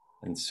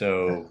 And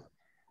so,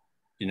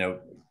 you know,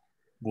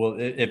 well,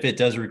 if it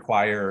does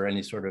require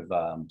any sort of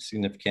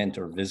significant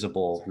or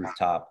visible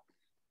rooftop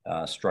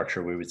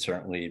structure, we would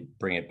certainly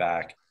bring it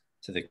back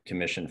to the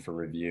commission for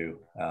review.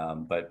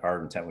 But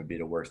our intent would be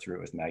to work through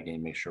it with Maggie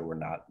and make sure we're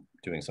not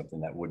doing something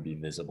that would be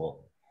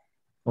visible.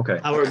 Okay.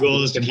 Our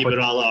goal is to keep it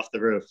all off the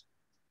roof.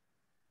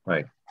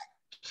 Right.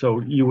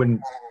 So you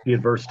wouldn't be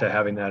adverse to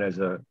having that as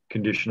a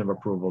condition of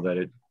approval, that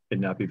it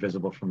not be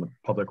visible from the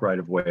public right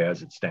of way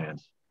as it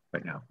stands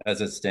right now?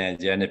 As it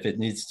stands, yeah. And if it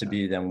needs to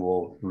be, then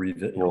we'll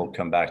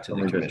come back to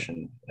the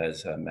commission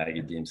as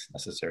Maggie deems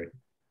necessary.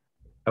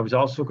 I was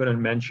also going to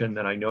mention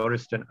that I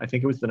noticed, and I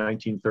think it was the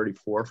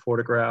 1934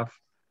 photograph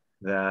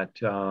that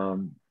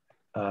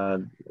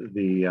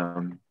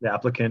the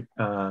applicant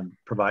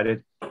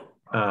provided,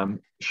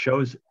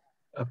 shows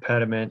a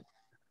pediment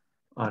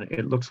on,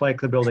 it looks like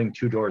the building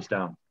 2 doors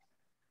down,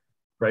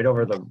 right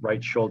over the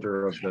right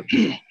shoulder of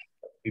the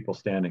people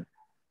standing.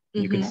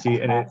 You can see,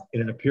 and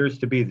it appears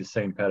to be the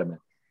same pediment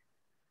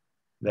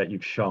that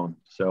you've shown.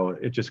 So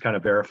it just kind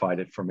of verified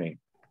it for me.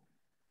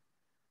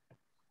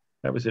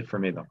 That was it for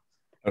me though.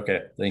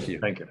 Okay, thank you.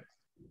 Thank you.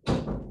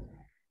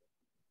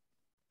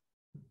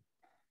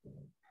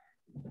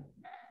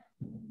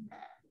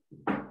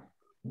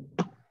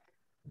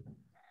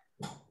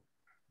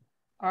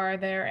 Are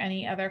there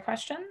any other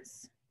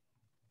questions?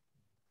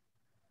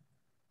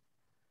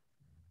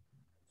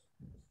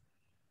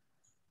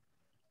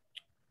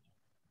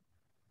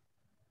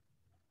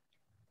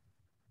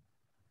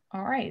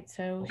 All right,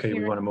 so okay,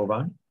 we want to move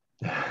on.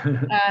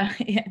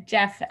 Yeah,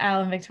 Jeff,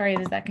 Al, and Victoria,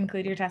 does that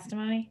conclude your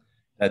testimony?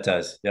 That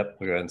does. Yep,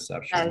 we'll go ahead and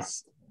stop sharing.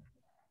 Yes.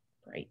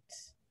 Great.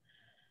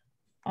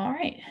 All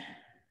right.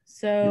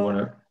 So you want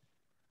to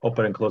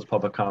open and close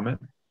public comment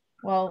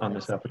on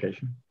this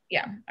application?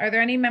 Yeah. Are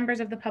there any members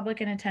of the public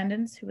in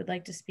attendance who would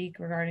like to speak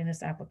regarding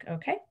this application?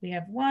 Okay, we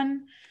have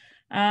one.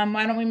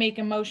 Why don't we make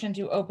a motion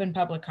to open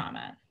public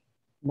comment?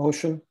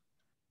 Motion.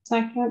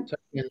 Second.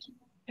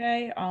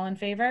 Okay, all in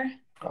favor?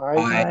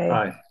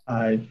 Aye.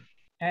 Aye.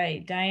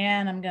 Okay,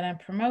 Diane, I'm going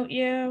to promote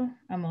you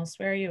and we'll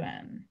swear you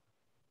in.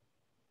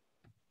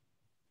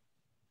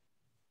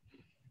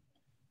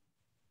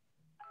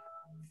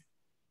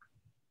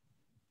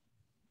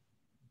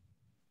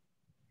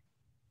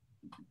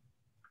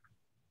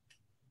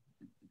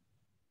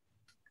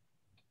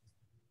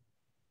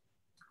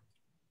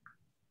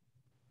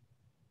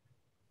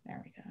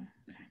 There we go.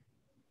 Okay.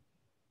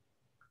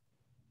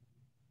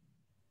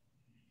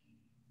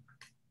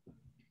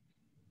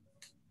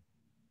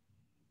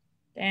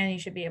 Dan, you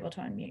should be able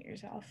to unmute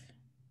yourself.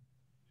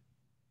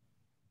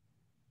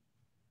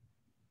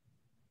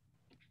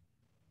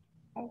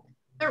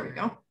 There we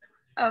go.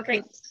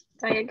 Okay,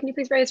 Diane, can you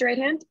please raise your right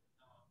hand?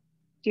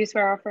 Do you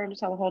swear or affirm to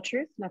tell the whole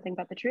truth, nothing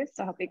but the truth,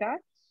 so help you God?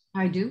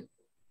 I do.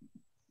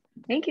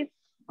 Thank you.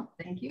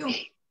 Thank you.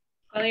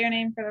 Spell your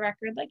name for the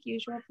record like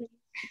usual,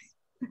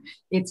 please.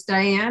 It's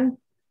Diane,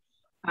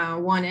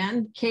 one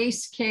N,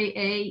 Case,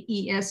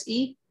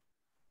 K-A-E-S-E,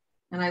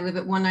 and I live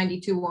at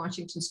 192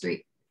 Washington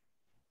Street.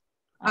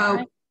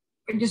 Right.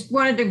 I just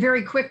wanted to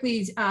very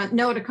quickly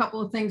note a couple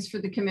of things for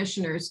the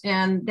commissioners,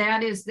 and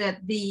that is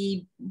that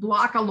the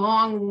block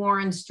along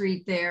Warren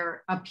Street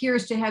there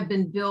appears to have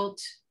been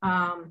built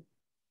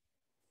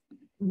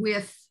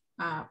with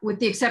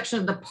the exception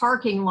of the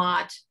parking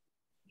lot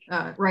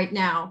right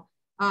now.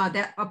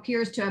 That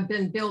appears to have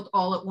been built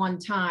all at one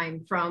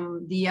time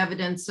from the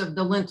evidence of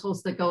the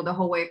lintels that go the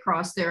whole way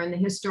across there and the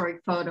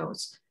historic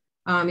photos.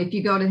 If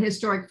you go to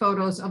historic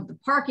photos of the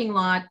parking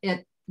lot,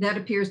 that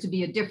appears to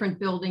be a different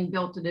building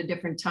built at a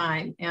different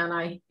time. And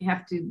I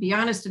have to be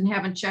honest and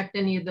haven't checked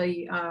any of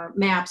the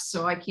maps,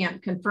 so I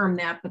can't confirm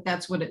that, but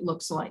that's what it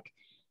looks like.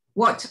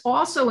 What's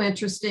also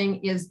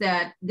interesting is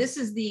that this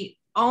is the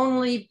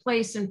only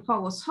place in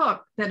Paulus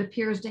Hook that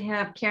appears to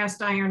have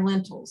cast iron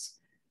lintels,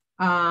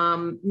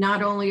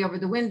 not only over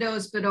the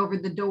windows, but over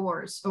the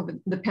doors, over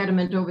the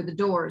pediment over the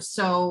doors.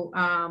 So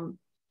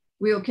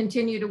we'll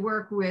continue to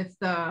work with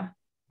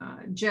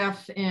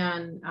Jeff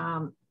and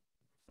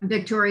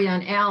Victoria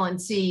and Al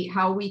and see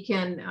how we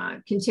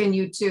can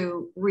continue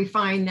to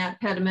refine that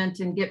pediment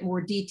and get more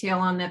detail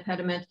on that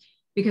pediment,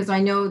 because I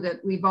know that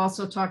we've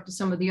also talked to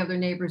some of the other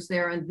neighbors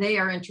there and they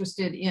are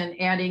interested in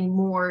adding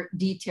more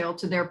detail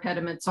to their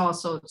pediments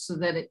also so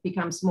that it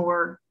becomes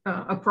more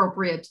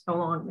appropriate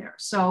along there.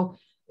 So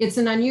it's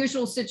an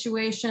unusual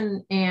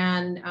situation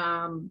and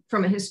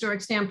from a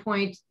historic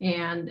standpoint,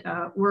 and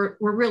we're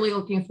really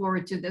looking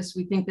forward to this.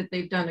 We think that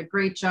they've done a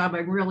great job.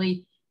 I'm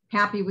really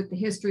happy with the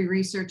history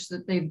research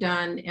that they've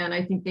done. And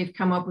I think they've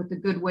come up with a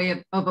good way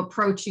of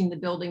approaching the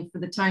building for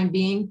the time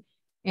being.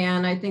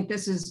 And I think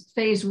this is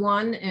phase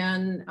one,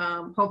 and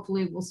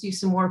hopefully we'll see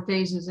some more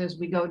phases as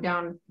we go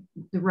down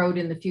the road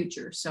in the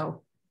future.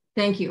 So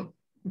thank you.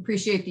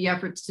 Appreciate the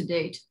efforts to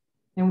date.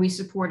 And we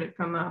support it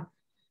from a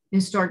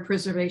historic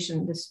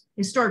preservation, this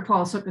Historic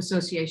Paulus Hook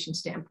Association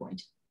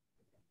standpoint.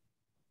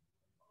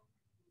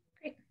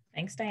 Great,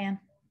 thanks, Diane.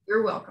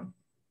 You're welcome.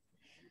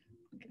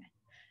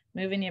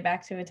 Moving you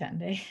back to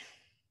attendee.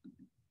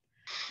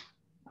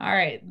 All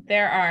right,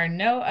 there are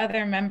no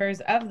other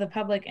members of the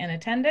public in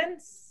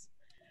attendance.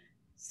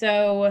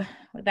 So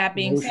with that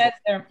being said,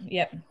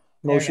 yep.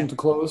 Motion to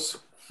close.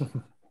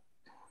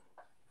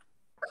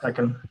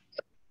 Second.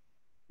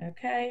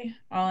 Okay,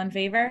 all in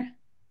favor?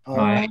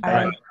 Aye.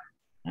 Aye.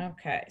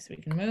 Okay, so we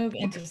can move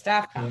into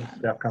staff comments.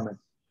 Staff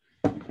comments.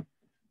 All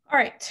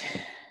right,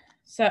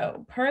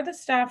 so per the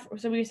staff,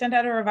 so we sent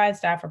out a revised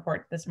staff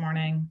report this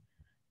morning.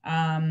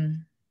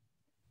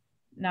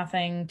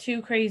 Nothing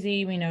too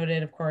crazy. We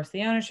noted, of course,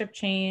 the ownership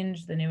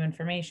change, the new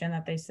information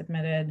that they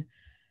submitted.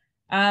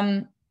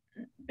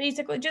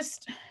 Basically,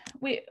 just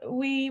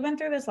we went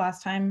through this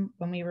last time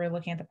when we were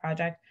looking at the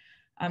project.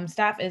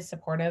 Staff is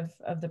supportive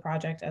of the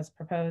project as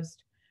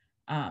proposed.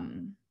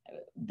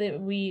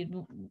 We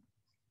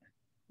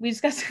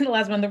discussed in the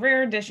last one, the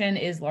rear addition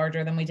is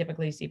larger than we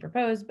typically see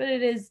proposed, but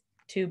it is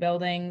 2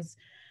 buildings,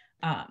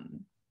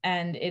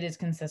 and it is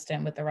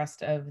consistent with the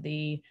rest of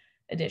the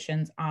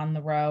additions on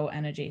the row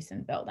and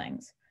adjacent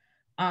buildings.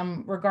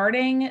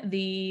 Regarding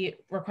the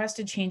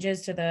requested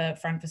changes to the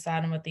front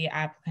facade and what the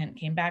applicant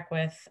came back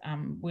with,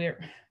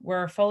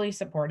 we're fully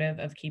supportive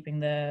of keeping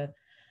the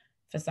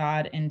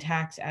facade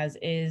intact as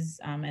is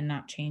and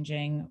not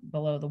changing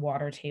below the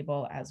water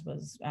table as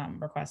was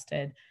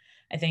requested.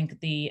 I think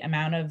the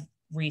amount of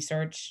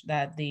research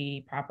that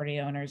the property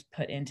owners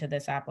put into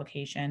this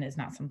application is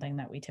not something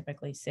that we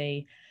typically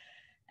see.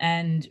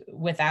 And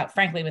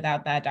frankly,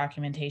 without that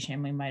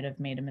documentation, we might have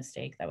made a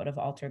mistake that would have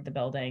altered the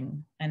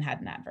building and had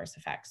an adverse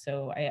effect.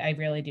 So I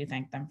really do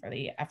thank them for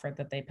the effort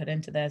that they put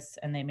into this,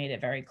 and they made it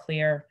very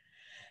clear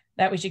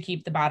that we should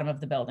keep the bottom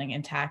of the building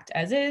intact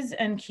as is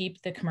and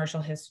keep the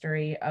commercial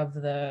history of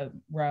the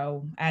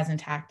row as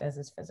intact as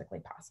is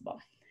physically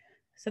possible.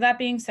 So that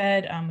being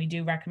said, we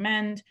do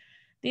recommend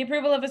the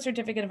approval of a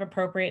certificate of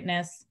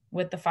appropriateness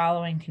with the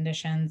following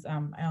conditions.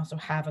 I also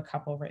have a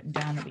couple written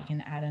down that we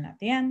can add in at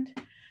the end.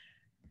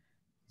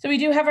 So we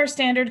do have our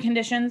standard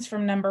conditions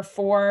from number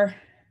 4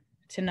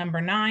 to number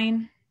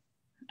 9.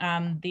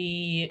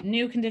 The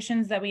new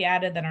conditions that we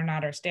added that are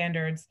not our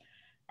standards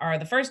are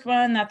the first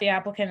one, that the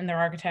applicant and their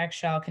architect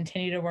shall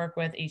continue to work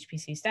with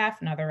HPC staff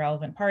and other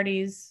relevant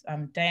parties.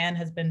 Diane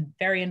has been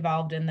very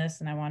involved in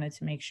this, and I wanted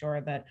to make sure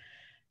that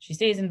she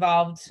stays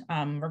involved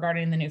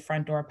regarding the new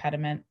front door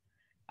pediment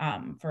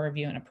for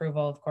review and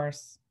approval, of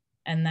course.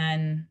 And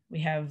then we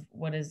have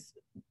what is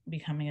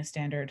becoming a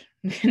standard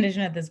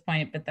condition at this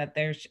point, but that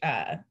there's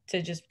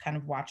to just kind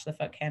of watch the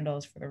foot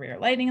candles for the rear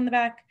lighting in the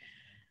back.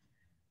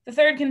 The The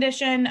third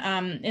condition,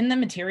 in the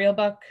material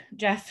book,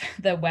 Jeff,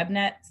 the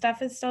WebNet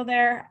stuff is still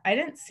there. I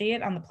didn't see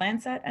it on the plan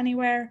set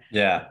anywhere.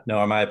 Yeah,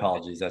 no, my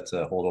apologies. That's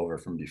a holdover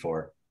from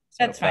before.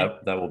 So that's fine.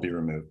 That will be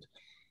removed.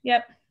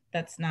 Yep,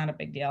 that's not a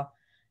big deal.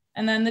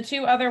 And then the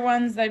two other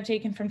ones that I've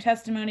taken from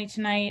testimony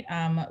tonight,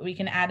 we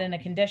can add in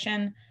a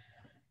condition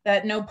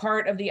that no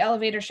part of the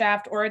elevator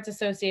shaft or its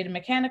associated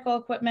mechanical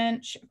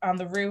equipment on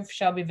the roof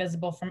shall be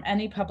visible from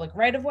any public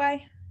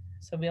right-of-way.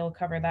 So we'll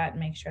cover that and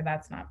make sure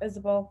that's not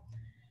visible.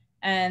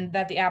 And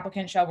that the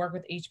applicant shall work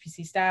with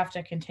HPC staff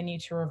to continue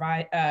to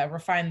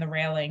refine the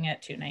railing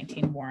at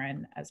 219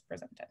 Warren as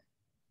presented.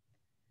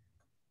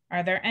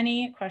 Are there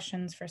any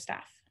questions for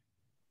staff?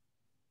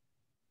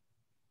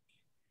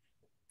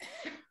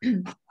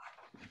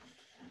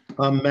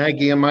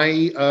 Maggie,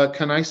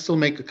 can I still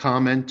make a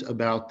comment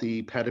about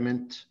the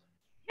pediment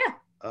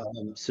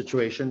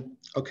situation?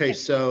 Okay, yeah.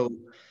 So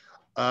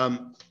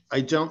I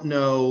don't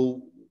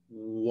know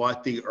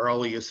what the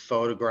earliest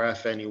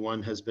photograph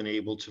anyone has been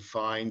able to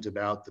find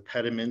about the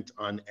pediment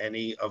on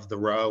any of the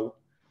row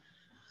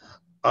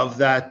of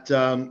that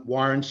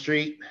Warren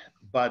Street,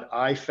 but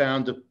I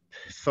found a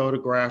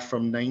photograph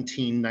from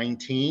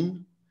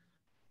 1919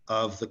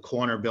 of the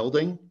corner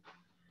building,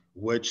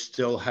 which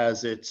still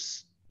has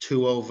its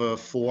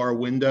 2/4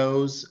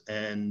 windows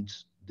and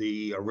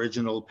the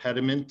original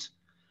pediment,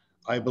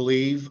 I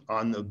believe,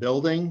 on the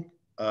building.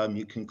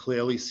 You can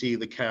clearly see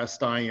the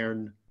cast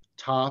iron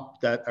top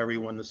that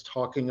everyone is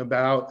talking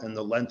about and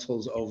the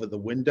lentils over the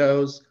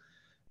windows.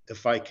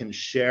 If I can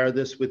share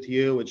this with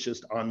you, it's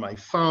just on my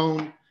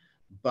phone,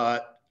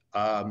 but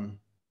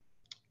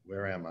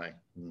where am I?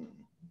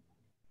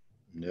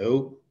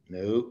 Nope.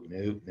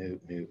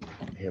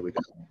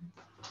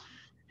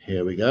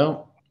 Here we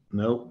go.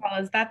 Nope.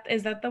 Well, is that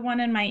the one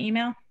in my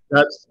email?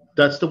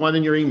 That's the one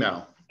in your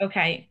email.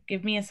 Okay,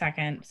 give me a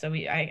second. So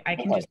I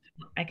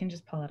can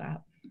just pull it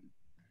up.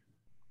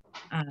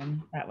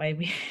 That way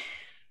we.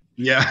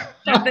 Yeah.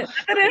 Not that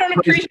I don't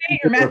appreciate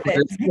your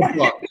methods.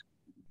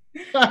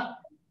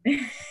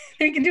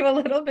 We can do a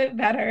little bit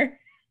better.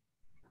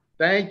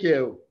 Thank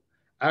you.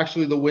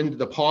 Actually,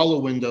 the parlor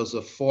windows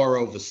are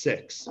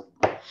 4/6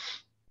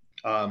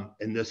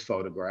 in this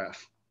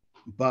photograph,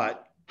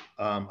 but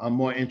I'm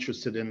more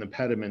interested in the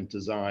pediment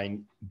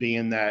design,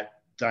 being that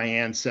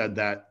Diane said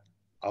that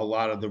a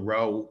lot of the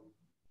row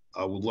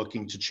were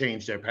looking to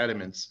change their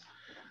pediments.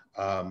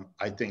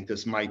 I think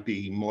this might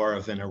be more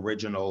of an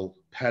original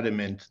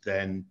pediment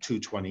than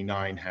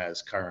 229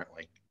 has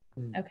currently.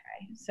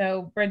 Okay,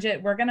 so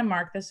Bridget, we're going to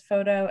mark this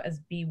photo as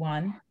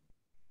B1,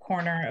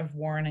 corner of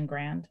Warren and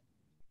Grand.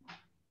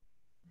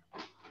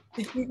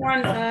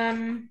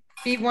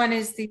 B1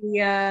 is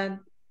the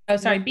oh,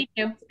 sorry,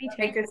 B2.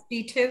 It's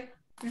B2.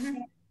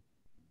 Mm-hmm.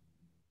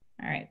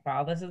 All right,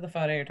 Paul, this is the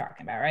photo you're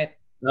talking about, right?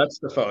 That's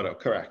the photo,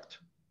 correct.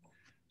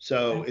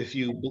 So if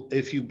you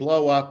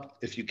blow up,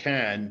 if you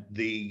can,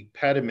 the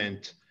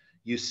pediment,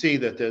 you see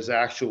that there's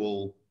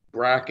actual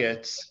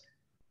brackets,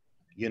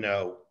 you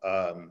know,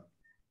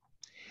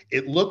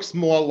 it looks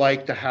more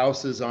like the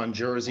houses on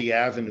Jersey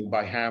Avenue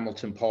by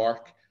Hamilton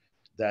Park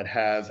that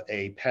have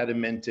a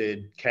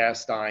pedimented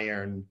cast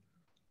iron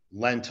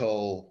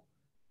lentil,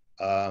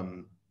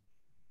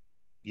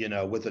 you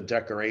know, with a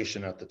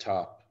decoration at the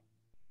top.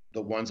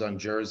 The ones on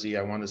Jersey,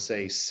 I want to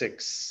say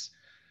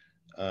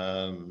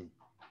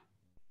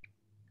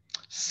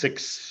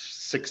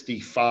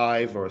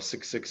 665 or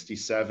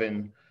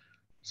 667,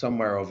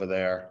 somewhere over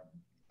there.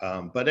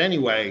 But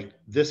anyway,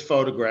 this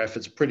photograph,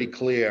 it's pretty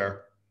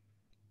clear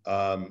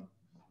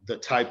the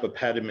type of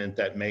pediment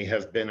that may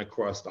have been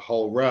across the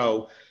whole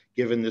row,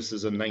 given this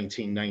is a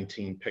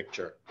 1919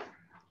 picture.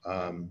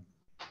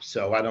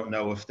 So I don't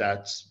know if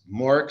that's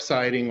more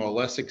exciting or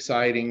less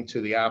exciting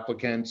to the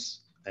applicants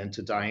and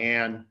to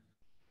Diane,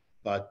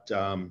 but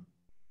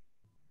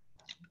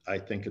I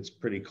think it's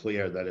pretty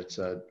clear that it's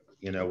a,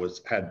 you know,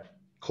 had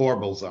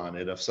corbels on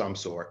it of some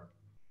sort.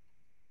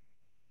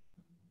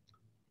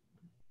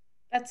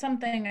 That's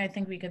something I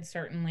think we could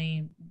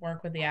certainly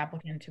work with the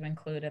applicant to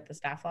include at the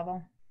staff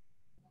level.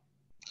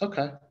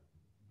 Okay.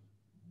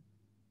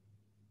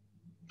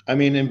 I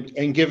mean,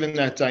 and given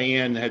that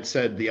Diane had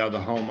said the other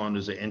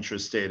homeowners are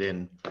interested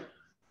in,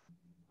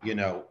 you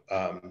know,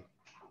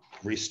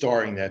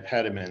 restoring their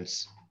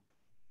pediments,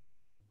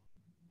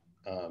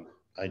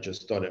 I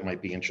just thought it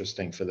might be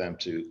interesting for them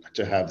to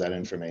have that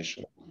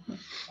information.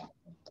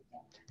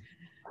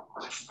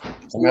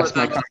 And that's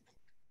my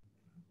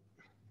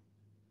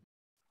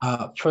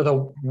for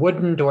the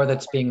wooden door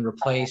that's being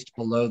replaced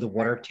below the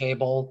water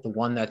table, the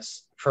one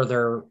that's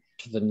further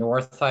to the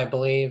north, I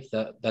believe,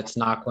 that's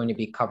not going to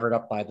be covered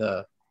up by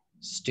the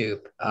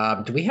stoop.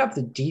 Do we have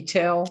the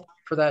detail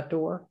for that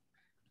door?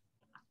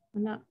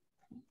 I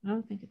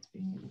don't think it's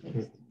being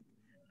replaced.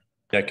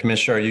 Yeah,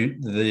 Commissioner, are you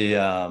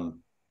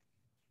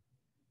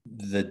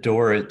the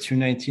door at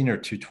 219 or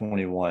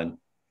 221?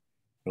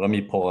 Let me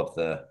pull up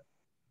the.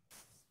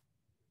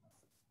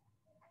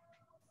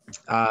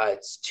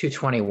 It's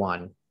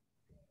 221.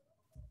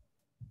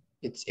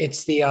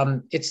 It's the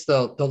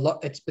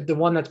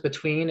one that's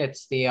between.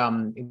 It's the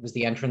it was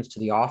the entrance to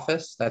the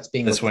office that's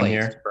being this replaced, one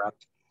here.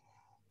 correct?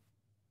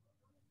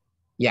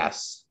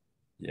 Yes.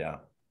 Yeah.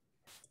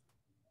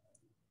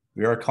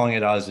 We are calling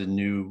it as a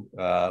new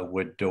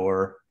wood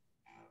door.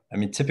 I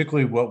mean,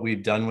 typically what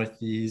we've done with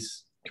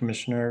these,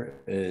 Commissioner,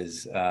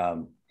 is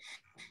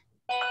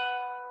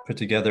put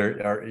together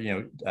or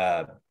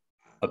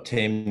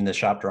obtain the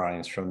shop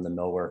drawings from the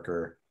mill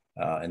worker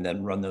and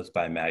then run those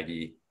by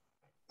Maggie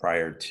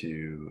prior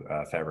to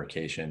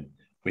fabrication.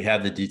 We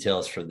have the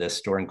details for this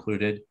store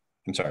included.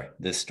 I'm sorry,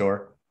 this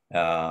store.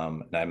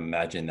 And I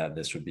imagine that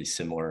this would be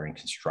similar in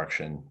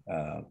construction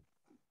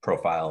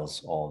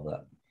profiles, all of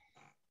that.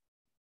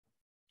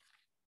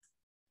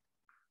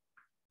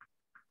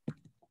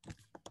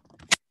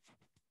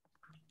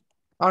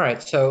 All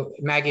right, so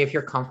Maggie, if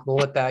you're comfortable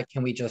with that,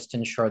 can we just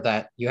ensure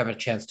that you have a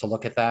chance to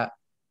look at that?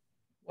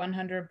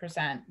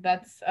 100%.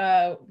 That's,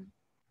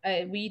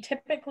 we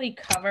typically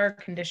cover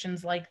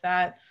conditions like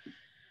that.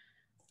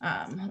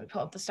 Let me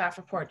pull up the staff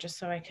report just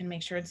so I can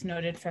make sure it's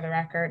noted for the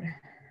record.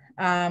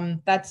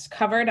 That's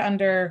covered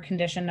under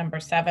condition number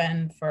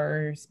 7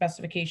 for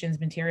specifications,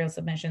 material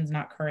submissions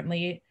not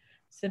currently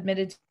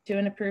submitted to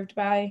and approved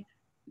by.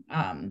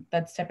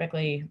 That's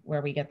typically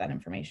where we get that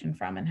information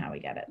from and how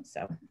we get it.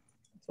 So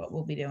that's what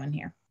we'll be doing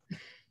here.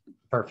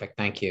 Perfect,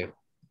 thank you.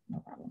 No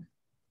problem.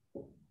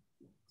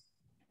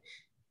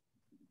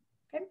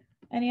 Okay,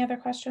 any other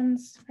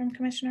questions from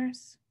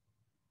commissioners?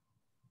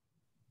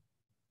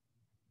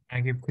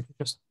 Maggie, could you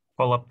just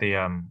pull up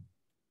the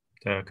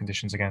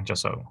conditions again,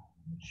 just so?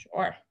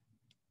 Sure.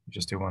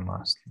 Just do one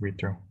last read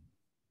through.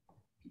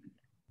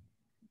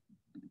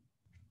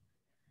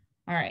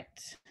 All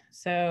right,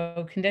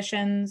 so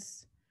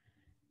conditions,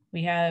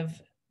 we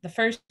have the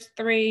first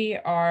 3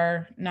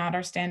 are not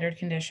our standard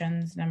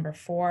conditions. Number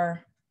 4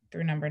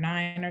 through number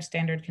 9 are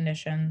standard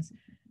conditions.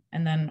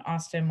 And then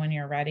Austin, when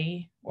you're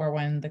ready, or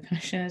when the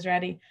commission is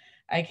ready,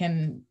 I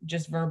can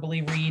just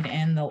verbally read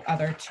in the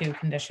other 2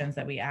 conditions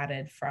that we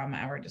added from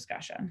our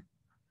discussion.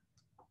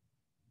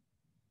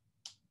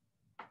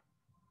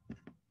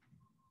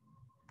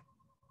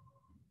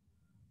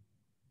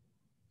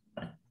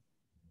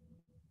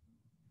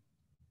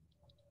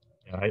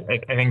 Yeah,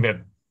 I think that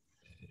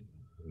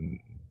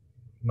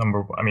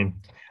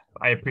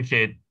I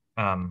appreciate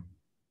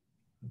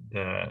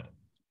the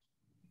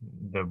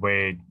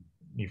way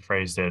you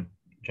phrased it,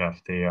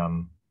 Jeff.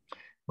 The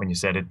when you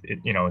said it,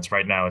 it's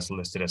right now it's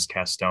listed as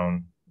cast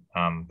stone,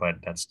 but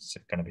that's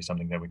going to be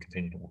something that we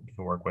continue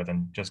to work with.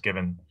 And just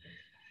given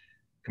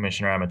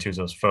Commissioner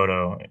Amatuzzo's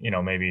photo,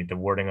 maybe the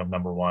wording of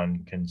number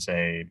 1 can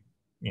say,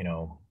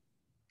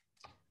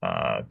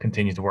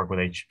 continue to work with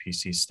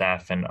HPC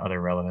staff and other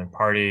relevant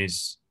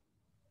parties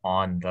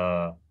on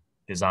the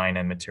design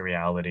and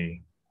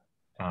materiality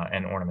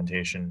and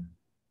ornamentation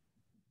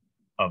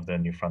of the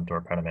new front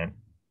door pediment,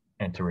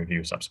 and to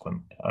review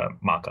subsequent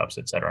mock-ups,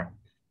 etc.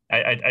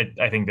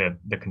 I think that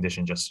the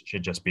condition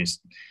should just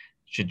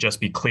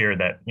be clear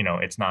that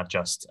it's not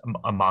just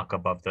a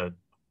mock-up of the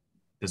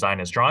design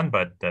as drawn,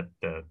 but that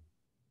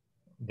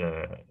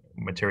the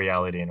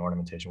materiality and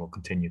ornamentation will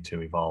continue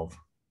to evolve,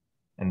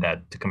 and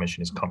that the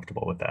commission is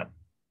comfortable with that.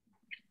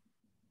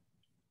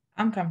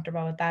 I'm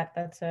comfortable with that.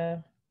 That's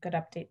a good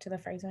update to the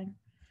phrasing.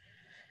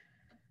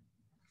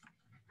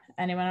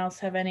 Anyone else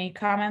have any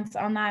comments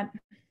on that?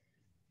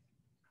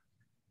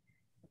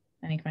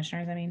 Any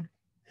commissioners, I mean?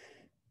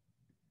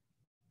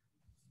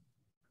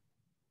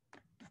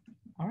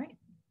 All right.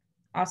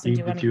 Austin,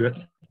 did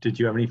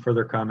you have any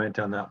further comment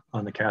on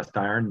the cast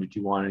iron? Did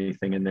you want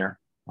anything in there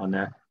on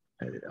that?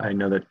 I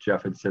know that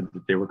Jeff had said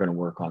that they were going to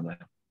work on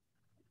that.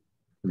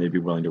 And they'd be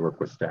willing to work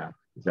with staff.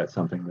 Is that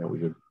something that we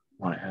would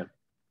want to add?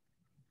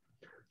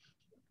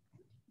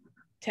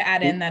 To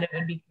add in that it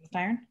would be cast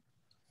iron?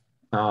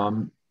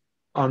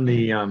 On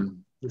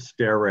the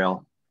stair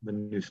rail, the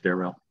new stair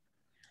rail.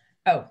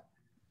 Oh.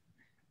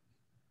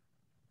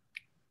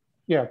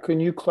 Yeah, can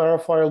you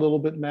clarify a little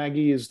bit,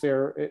 Maggie?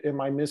 Am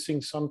I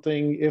missing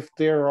something? If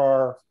there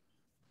are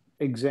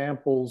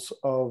examples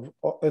of,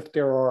 if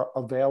there are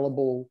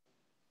available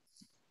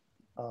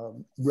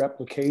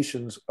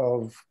replications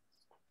of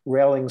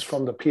railings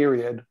from the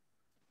period,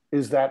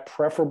 is that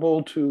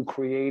preferable to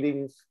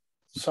creating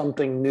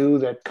something new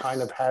that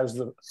kind of has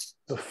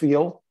the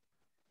feel?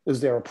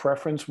 Is there a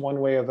preference one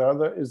way or the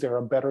other? Is there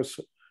a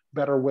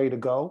better way to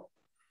go?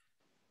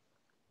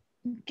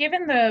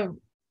 Given the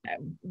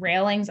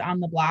railings on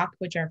the block,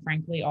 which are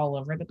frankly all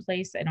over the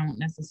place, I don't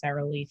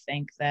necessarily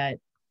think that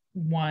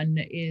one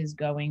is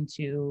going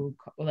to,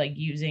 like,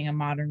 using a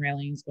modern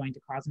railing is going to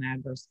cause an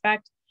adverse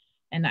effect.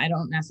 And I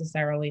don't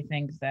necessarily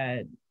think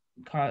that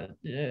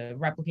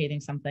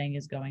replicating something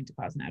is going to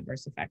cause an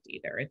adverse effect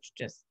either. It's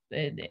just,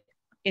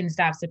 in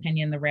staff's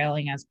opinion, the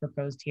railing as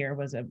proposed here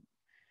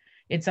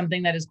it's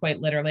something that is quite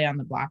literally on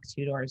the block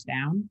 2 doors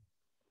down.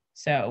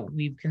 So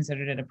we've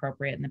considered it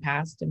appropriate in the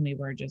past, and we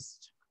were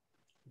just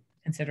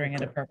considering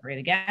it appropriate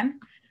again.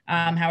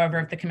 However,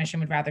 if the commission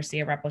would rather see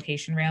a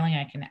replication railing,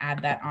 I can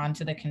add that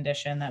onto the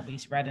condition that we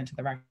read into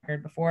the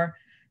record before,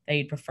 that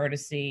you'd prefer to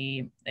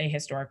see a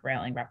historic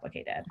railing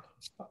replicated.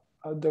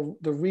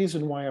 The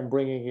reason why I'm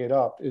bringing it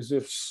up is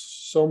if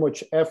so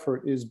much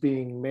effort is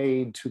being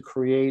made to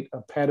create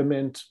a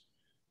pediment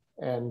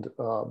and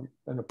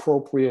an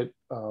appropriate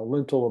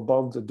lintel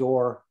above the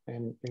door,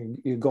 and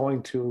you're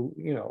going to,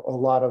 you know, a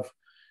lot of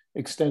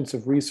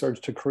extensive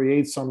research to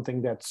create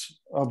something that's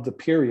of the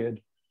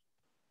period,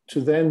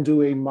 to then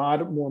do a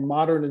more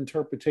modern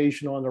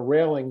interpretation on the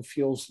railing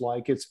feels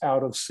like it's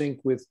out of sync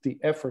with the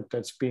effort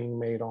that's being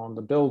made on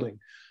the building.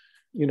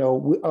 You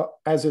know,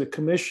 as a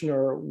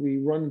commissioner, we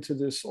run into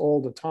this all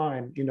the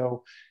time. You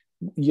know,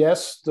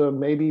 yes,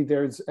 maybe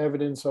there's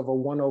evidence of a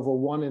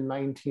 1/1 in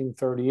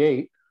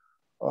 1938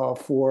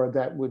 for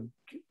that would,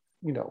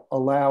 you know,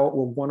 allow a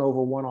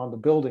 1/1 on the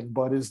building,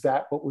 but is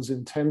that what was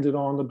intended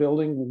on the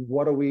building?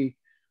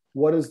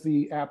 What is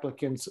the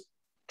applicants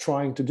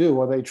trying to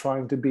do? Are they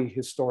trying to be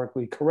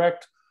historically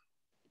correct?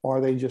 Are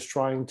they just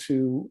trying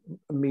to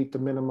meet the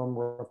minimum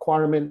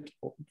requirement?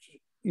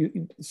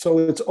 So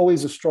it's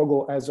always a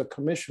struggle as a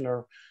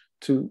commissioner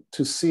to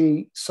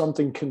see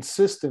something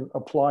consistent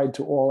applied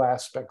to all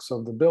aspects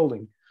of the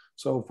building.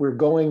 So if we're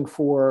going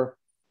for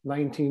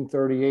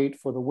 1938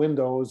 for the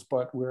windows,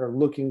 but we're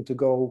looking to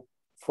go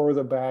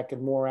further back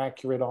and more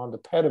accurate on the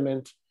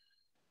pediment,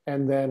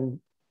 and then,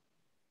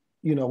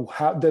 you know,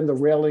 then the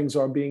railings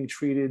are being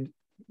treated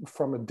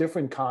from a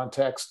different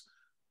context,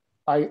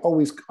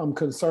 I'm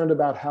concerned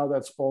about how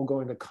that's all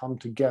going to come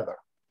together.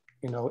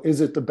 You know,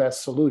 is it the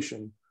best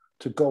solution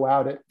to go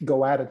at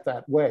it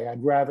that way?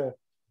 I'd rather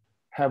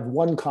have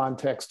one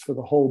context for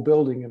the whole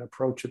building and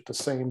approach it the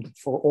same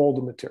for all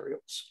the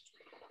materials.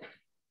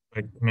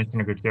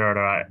 Commissioner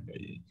Gutierrez,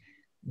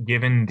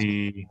 given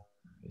the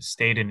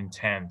stated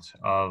intent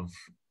of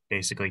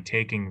basically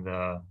taking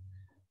the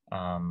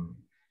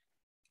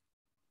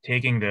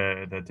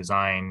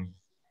design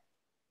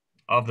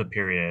of the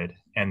period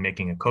and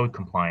making it code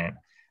compliant,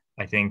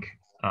 I think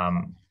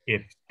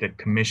if the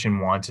commission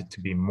wants it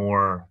to be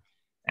more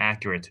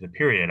accurate to the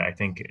period, I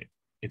think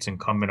it's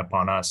incumbent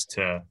upon us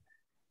to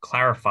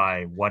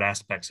clarify what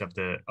aspects of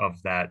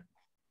that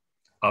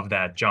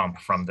jump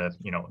from the,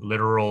 you know,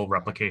 literal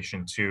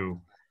replication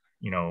to,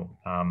 you know,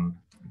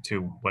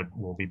 to what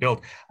will be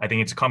built. I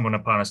think it's incumbent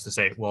upon us to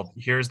say, well,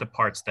 here's the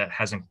parts that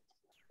hasn't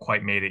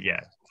quite made it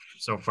yet.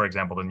 So, for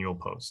example, the newel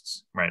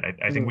posts, right?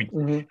 I think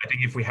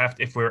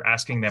if we're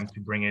asking them to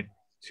bring it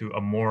to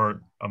a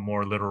more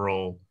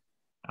literal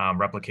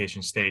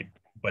replication state,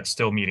 but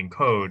still meeting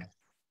code,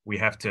 we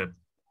have to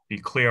be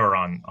clear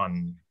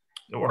on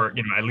or,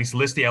 you know, at least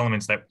list the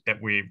elements that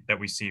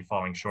we see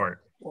falling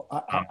short. Well,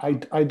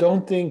 I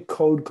don't think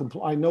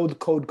I know the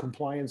code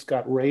compliance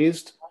got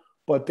raised,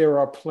 but there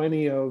are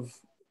plenty of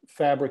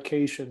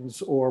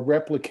fabrications or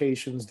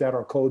replications that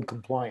are code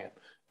compliant.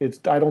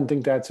 I don't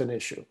think that's an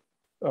issue.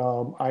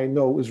 I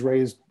know it was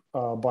raised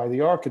by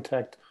the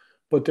architect,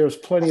 but there's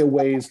plenty of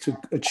ways to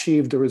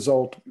achieve the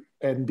result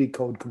and be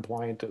code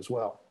compliant as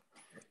well.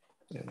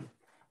 Yeah.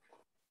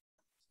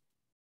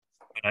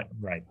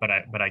 Right,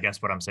 but I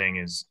guess what I'm saying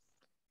is,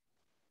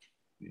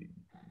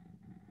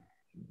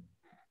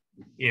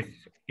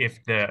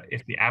 if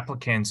the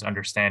applicant's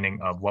understanding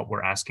of what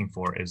we're asking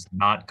for is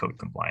not code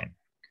compliant,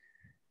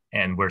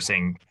 and we're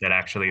saying that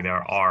actually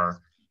there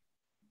are,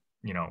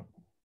 you know,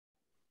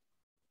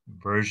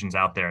 versions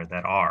out there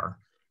that are,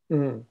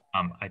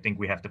 I think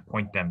we have to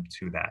point them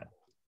to that.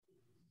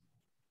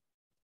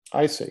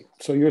 I see.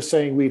 So you're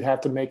saying we'd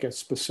have to make a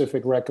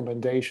specific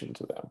recommendation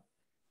to them.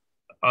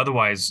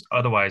 Otherwise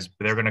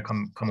they're going to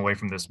come away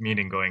from this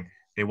meeting going,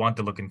 they want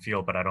the look and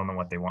feel, but I don't know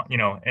what they want, you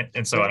know.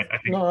 And so I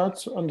think no,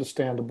 that's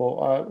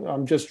understandable.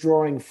 I'm just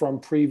drawing from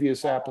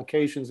previous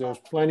applications. There's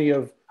plenty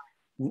of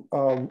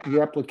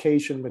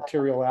replication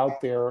material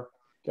out there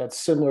that's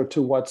similar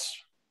to what's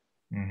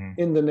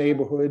in the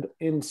neighborhood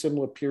in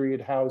similar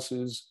period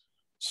houses.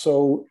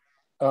 So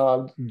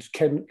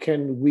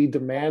can we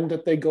demand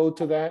that they go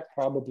to that?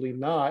 Probably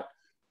not,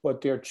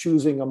 but they're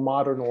choosing a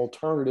modern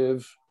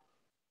alternative.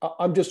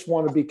 I just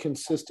want to be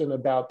consistent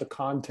about the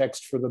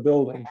context for the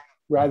building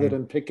rather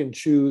than pick and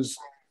choose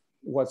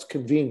what's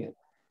convenient.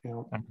 You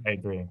know, I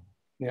agree.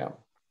 Yeah.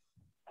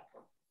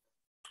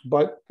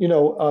 But you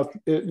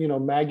know,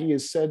 Maggie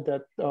has said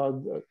that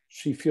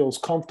she feels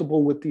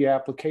comfortable with the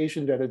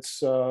application, that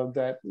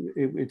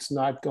it's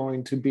not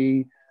going to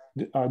be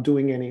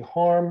doing any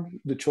harm,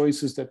 the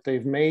choices that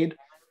they've made.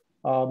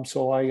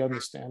 So I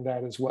understand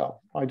that as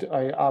well.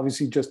 I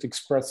obviously just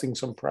expressing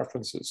some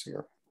preferences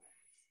here.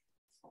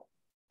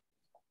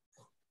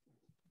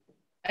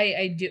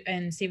 I do,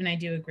 and Stephen, I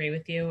do agree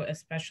with you,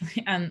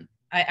 especially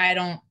I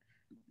don't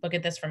look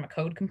at this from a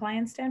code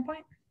compliance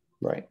standpoint.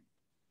 Right.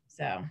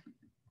 So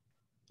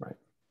right.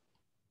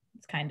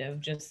 It's kind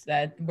of just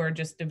that we're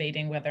just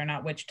debating whether or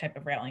not which type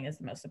of railing is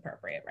the most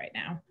appropriate right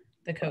now.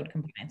 The code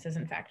compliance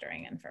isn't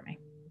factoring in for me.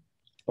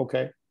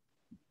 Okay.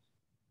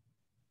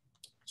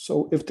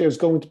 So if there's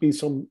going to be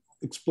some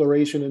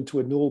exploration into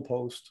a newel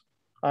post,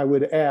 I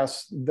would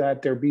ask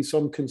that there be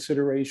some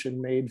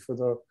consideration made for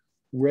the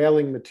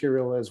railing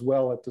material as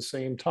well at the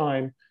same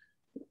time.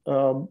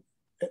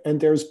 and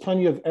there's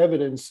plenty of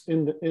evidence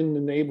in the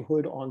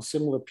neighborhood on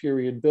similar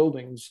period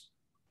buildings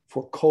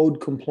for code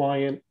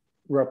compliant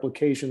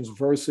replications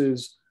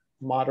versus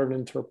modern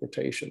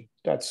interpretation.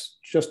 That's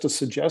just a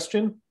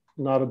suggestion,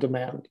 not a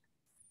demand.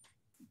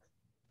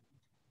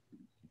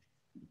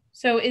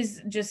 So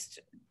is, just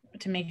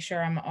to make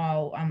sure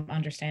I'm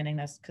understanding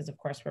this, because of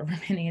course we're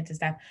repeating it to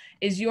staff,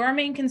 is your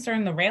main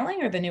concern the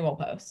railing or the newel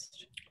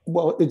post?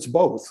 Well, it's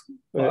both.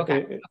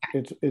 Okay.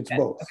 It's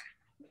both. Okay.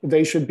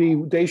 They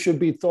should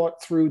be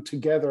thought through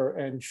together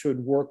and should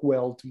work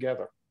well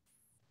together.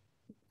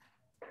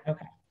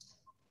 Okay,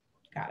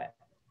 got it.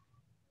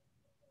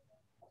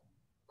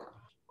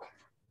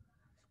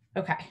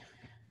 Okay,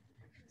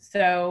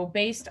 so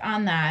based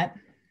on that,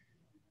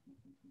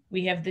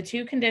 we have the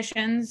two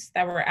conditions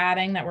that we're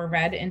adding that were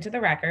read into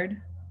the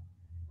record.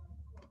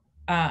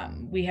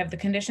 We have the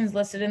conditions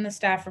listed in the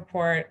staff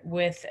report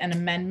with an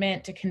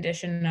amendment to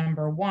condition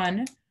number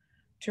 1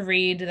 to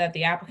read that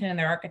the applicant and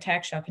their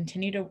architect shall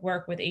continue to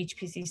work with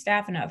HPC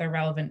staff and other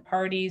relevant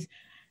parties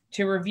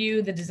to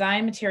review the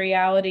design,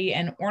 materiality,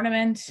 and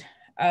ornament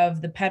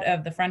of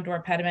the front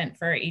door pediment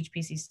for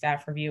HPC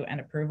staff review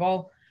and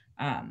approval,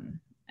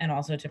 and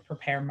also to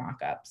prepare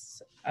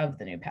mock-ups of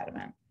the new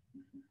pediment.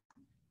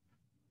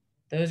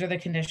 Those are the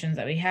conditions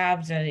that we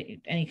have. Do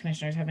any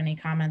commissioners have any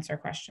comments or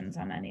questions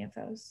on any of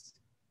those?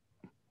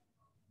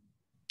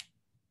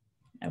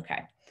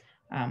 Okay.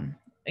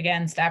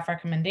 Again, staff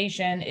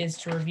recommendation is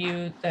to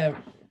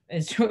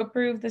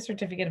approve the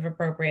certificate of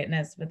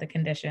appropriateness with the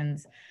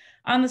conditions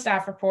on the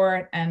staff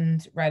report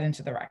and read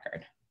into the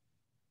record.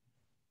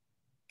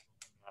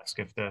 Ask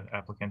if the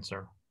applicants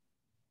are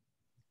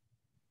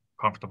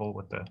comfortable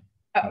with the.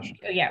 Oh,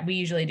 yeah, we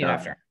usually do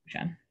after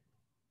motion.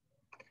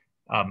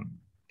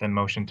 Then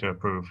motion to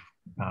approve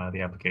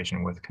the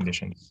application with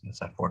conditions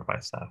set forth by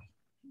staff.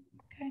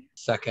 Okay.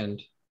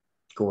 Second,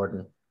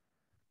 Gordon.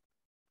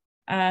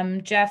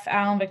 Jeff,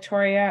 Alan,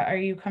 Victoria, are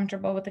you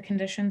comfortable with the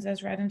conditions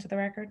as read into the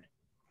record?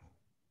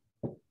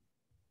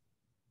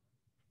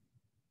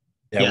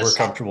 Yeah, yes. We're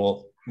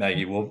comfortable,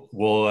 Maggie.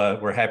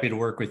 We're happy to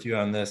work with you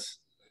on this.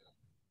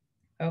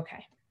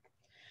 Okay.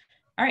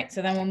 All right,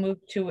 so then we'll move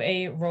to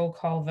a roll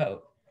call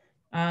vote.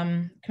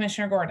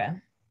 Commissioner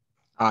Gordon.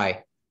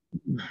 Aye.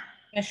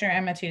 Commissioner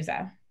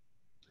Amatuzzo.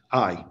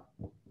 Aye.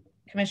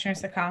 Commissioner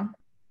Sakong.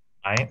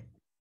 Aye.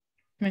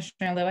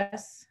 Commissioner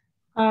Lewis.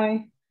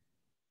 Aye.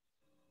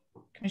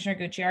 Commissioner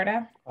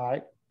Gucciardo.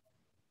 Aye.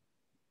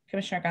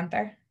 Commissioner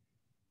Gunther.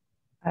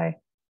 Aye.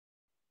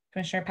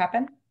 Commissioner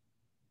Peppin.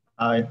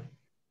 Aye.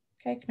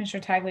 Okay,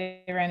 Commissioner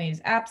Tagliareni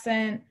is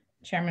absent.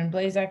 Chairman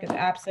Blazek is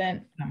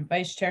absent.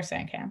 Vice Chair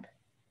Sandkamp.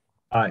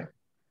 Aye.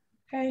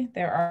 Okay,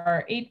 there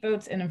are 8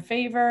 votes in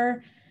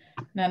favor,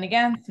 none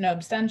against, no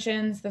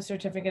abstentions. The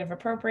certificate of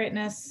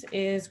appropriateness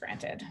is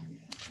granted.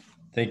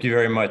 Thank you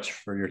very much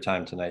for your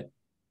time tonight.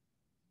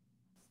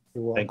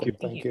 You're welcome. Thank you.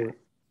 Thank you.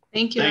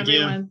 Thank you,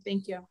 everyone.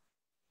 Thank you.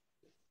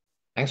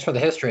 Thanks for the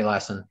history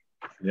lesson.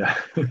 Yeah.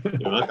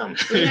 You're welcome.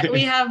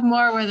 We have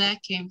more where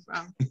that came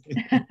from.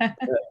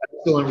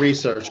 Excellent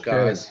research,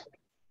 guys.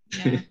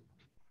 Yeah.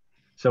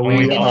 So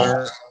we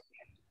are.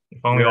 If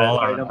only all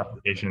our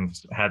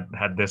applications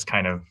had this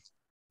kind of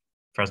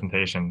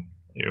presentation,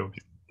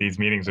 these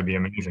meetings would be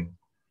amazing.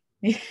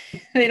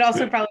 They'd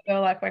also probably go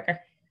a lot quicker.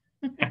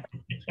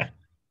 Yeah.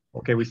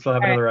 Okay, we still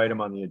have another item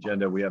on the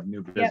agenda. We have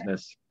new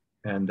business,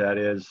 and that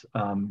is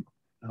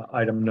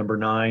item number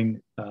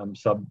 9,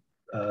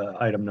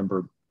 item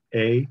number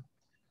A,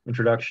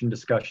 introduction,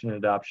 discussion, and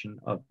adoption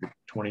of the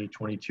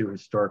 2022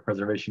 Historic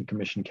Preservation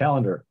Commission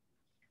calendar.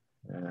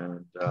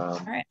 And all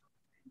right.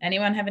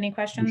 Anyone have any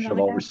questions? You should have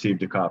all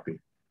received a copy.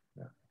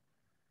 Yeah.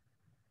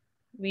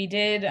 We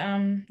did,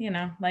 you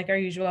know, like our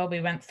usual,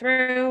 we went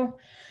through,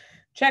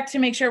 checked to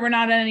make sure we're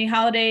not on any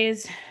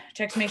holidays,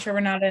 checked to make sure we're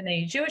not on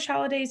any Jewish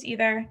holidays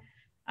either.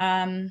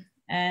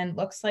 And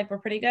looks like we're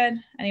pretty good.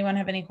 Anyone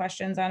have any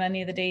questions on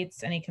any of the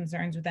dates? Any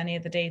concerns with any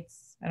of the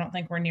dates? I don't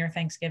think we're near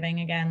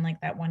Thanksgiving again,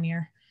 like that one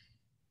year.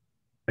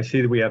 I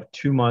see that we have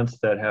 2 months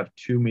that have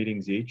 2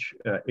 meetings each,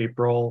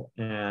 April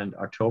and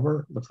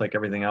October. Looks like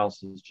everything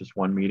else is just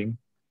 1 meeting.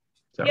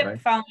 Is that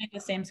right? Following the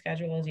same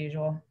schedule as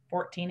usual,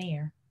 14 a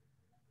year.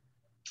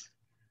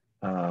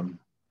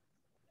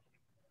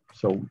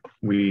 So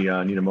we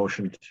need a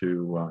motion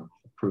to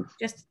approve.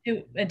 Just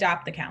to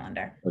adopt the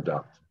calendar.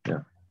 Adopt, yeah.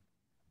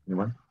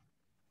 Anyone?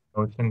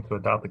 Motion to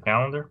adopt the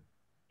calendar.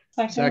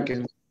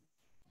 Second.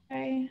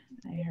 Okay,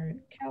 I heard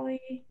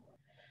Kelly.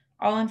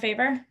 All in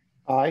favor?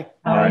 Aye.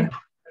 Aye.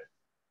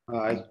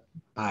 Aye.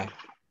 Aye.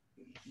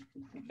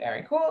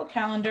 Very cool.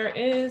 Calendar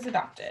is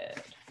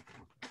adopted.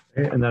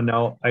 Okay, and then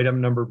now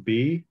item number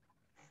B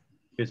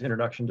is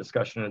introduction,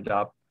 discussion, and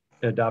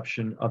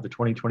adoption of the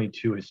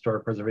 2022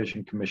 Historic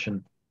Preservation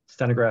Commission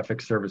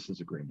Stenographic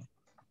Services Agreement.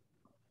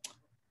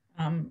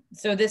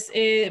 So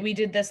we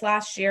did this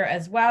last year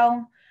as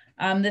well.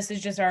 This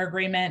is just our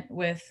agreement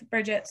with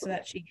Bridget so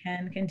that she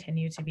can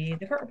continue to be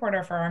the court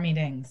reporter for our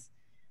meetings.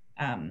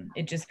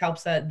 It just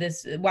helps that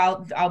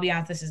while I'll be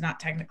honest, this is not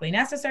technically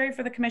necessary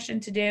for the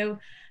commission to do,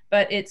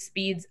 but it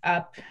speeds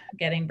up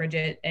getting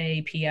Bridget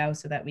a PO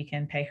so that we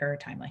can pay her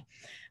timely.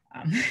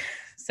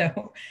 So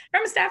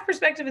from a staff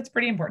perspective, it's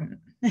pretty important.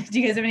 Do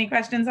you guys have any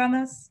questions on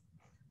this?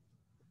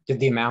 Did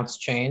the amounts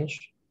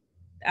change?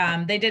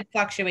 They did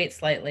fluctuate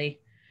slightly.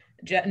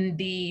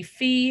 The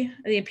fee,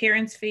 the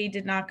appearance fee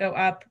did not go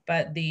up,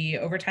 but the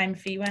overtime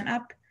fee went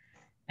up.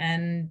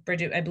 And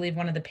Bridget, I believe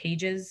one of the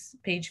page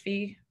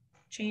fee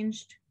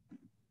changed.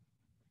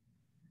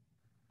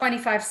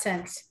 25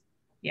 cents.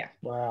 Yeah.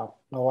 Wow.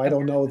 No, I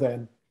don't know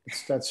then.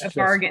 That's a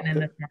bargain in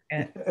this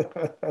market.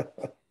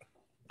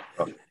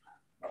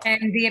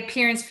 And the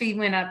appearance fee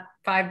went up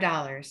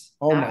 $5.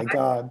 Oh my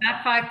God.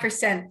 Not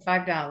 5%,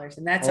 $5.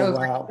 And that's Oh,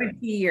 over wow.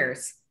 20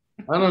 years.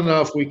 I don't know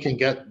if we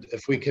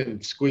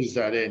can squeeze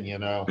that in, you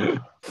know.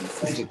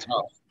 Things are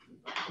tough.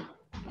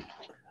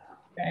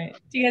 Okay.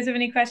 Do you guys have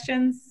any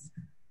questions?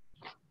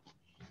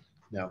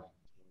 No.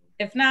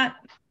 If not,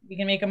 we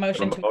can make a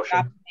motion to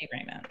adopt the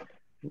agreement.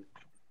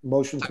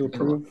 Motion to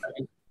approve.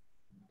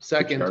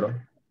 Second.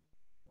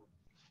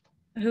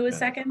 Who is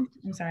second?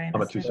 I'm sorry. I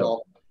missed it.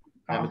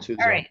 Amatuso.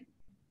 All right.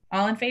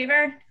 All in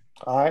favor?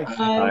 Aye.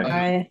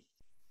 Aye.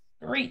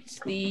 Great.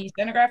 The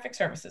stenographic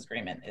services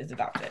agreement is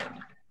adopted.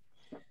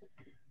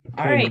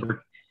 All Okay, right.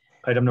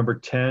 Item number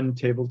 10,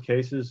 tabled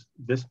cases.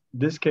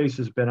 This case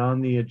has been on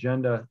the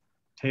agenda,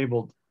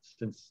 tabled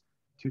since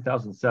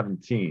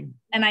 2017.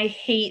 And I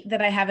hate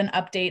that I have an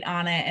update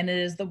on it, and it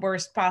is the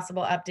worst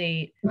possible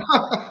update.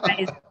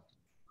 They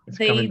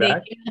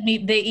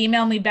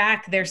emailed me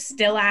back. They're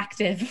still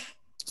active.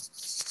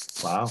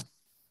 Wow.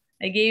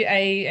 I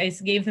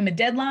gave them a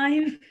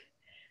deadline.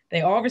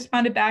 They all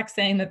responded back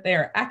saying that they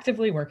are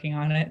actively working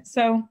on it.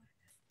 So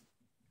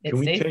can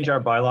we change our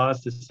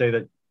bylaws to say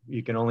that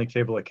you can only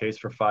table a case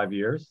for 5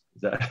 years?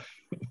 Is that?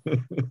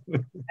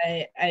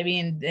 I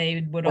mean,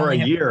 they would or only a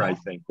have year, I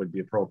think, would be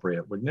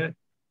appropriate, wouldn't it?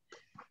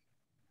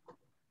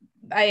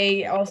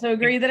 I also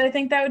agree that I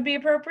think that would be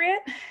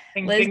appropriate.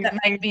 Liz, that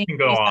might be.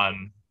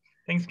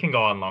 Things can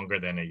go on longer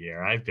than a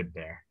year. I've been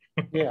there.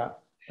 Yeah.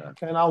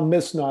 And I'll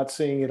miss not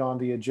seeing it on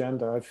the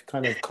agenda. It's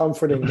kind of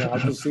comforting now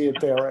to see it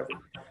there.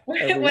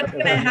 What's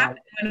going to happen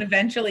when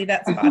eventually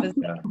that spot is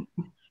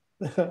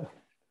there?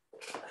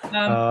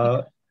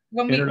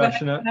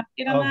 Introduction of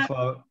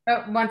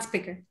one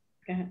speaker.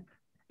 Go ahead.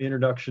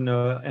 Introduction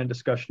and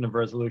discussion of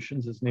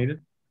resolutions is needed.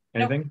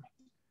 Anything?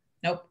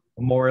 Nope.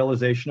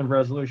 Memorialization of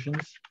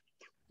resolutions?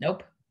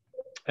 Nope.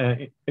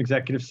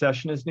 Executive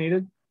session is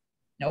needed?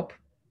 Nope.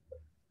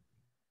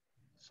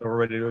 So we're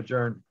ready to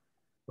adjourn.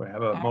 Do I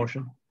have a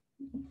motion?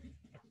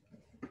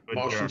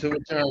 Motion to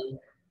adjourn.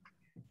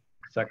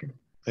 Second.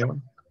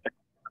 Anyone?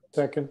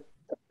 Second.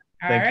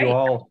 Thank you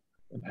all.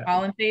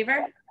 All in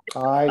favor?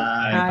 Aye.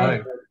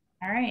 Aye.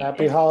 All right.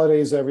 Happy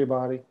holidays,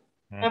 everybody.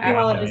 Happy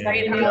holidays.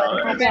 Happy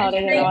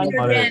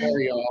holidays.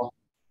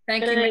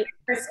 Thank you. Merry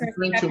Christmas.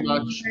 Drink too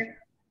much.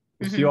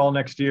 We'll see you all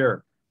next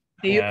year.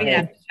 See you,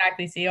 yeah,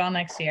 exactly. See you all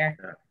next year.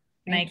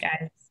 Good night,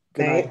 guys.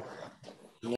 Good night.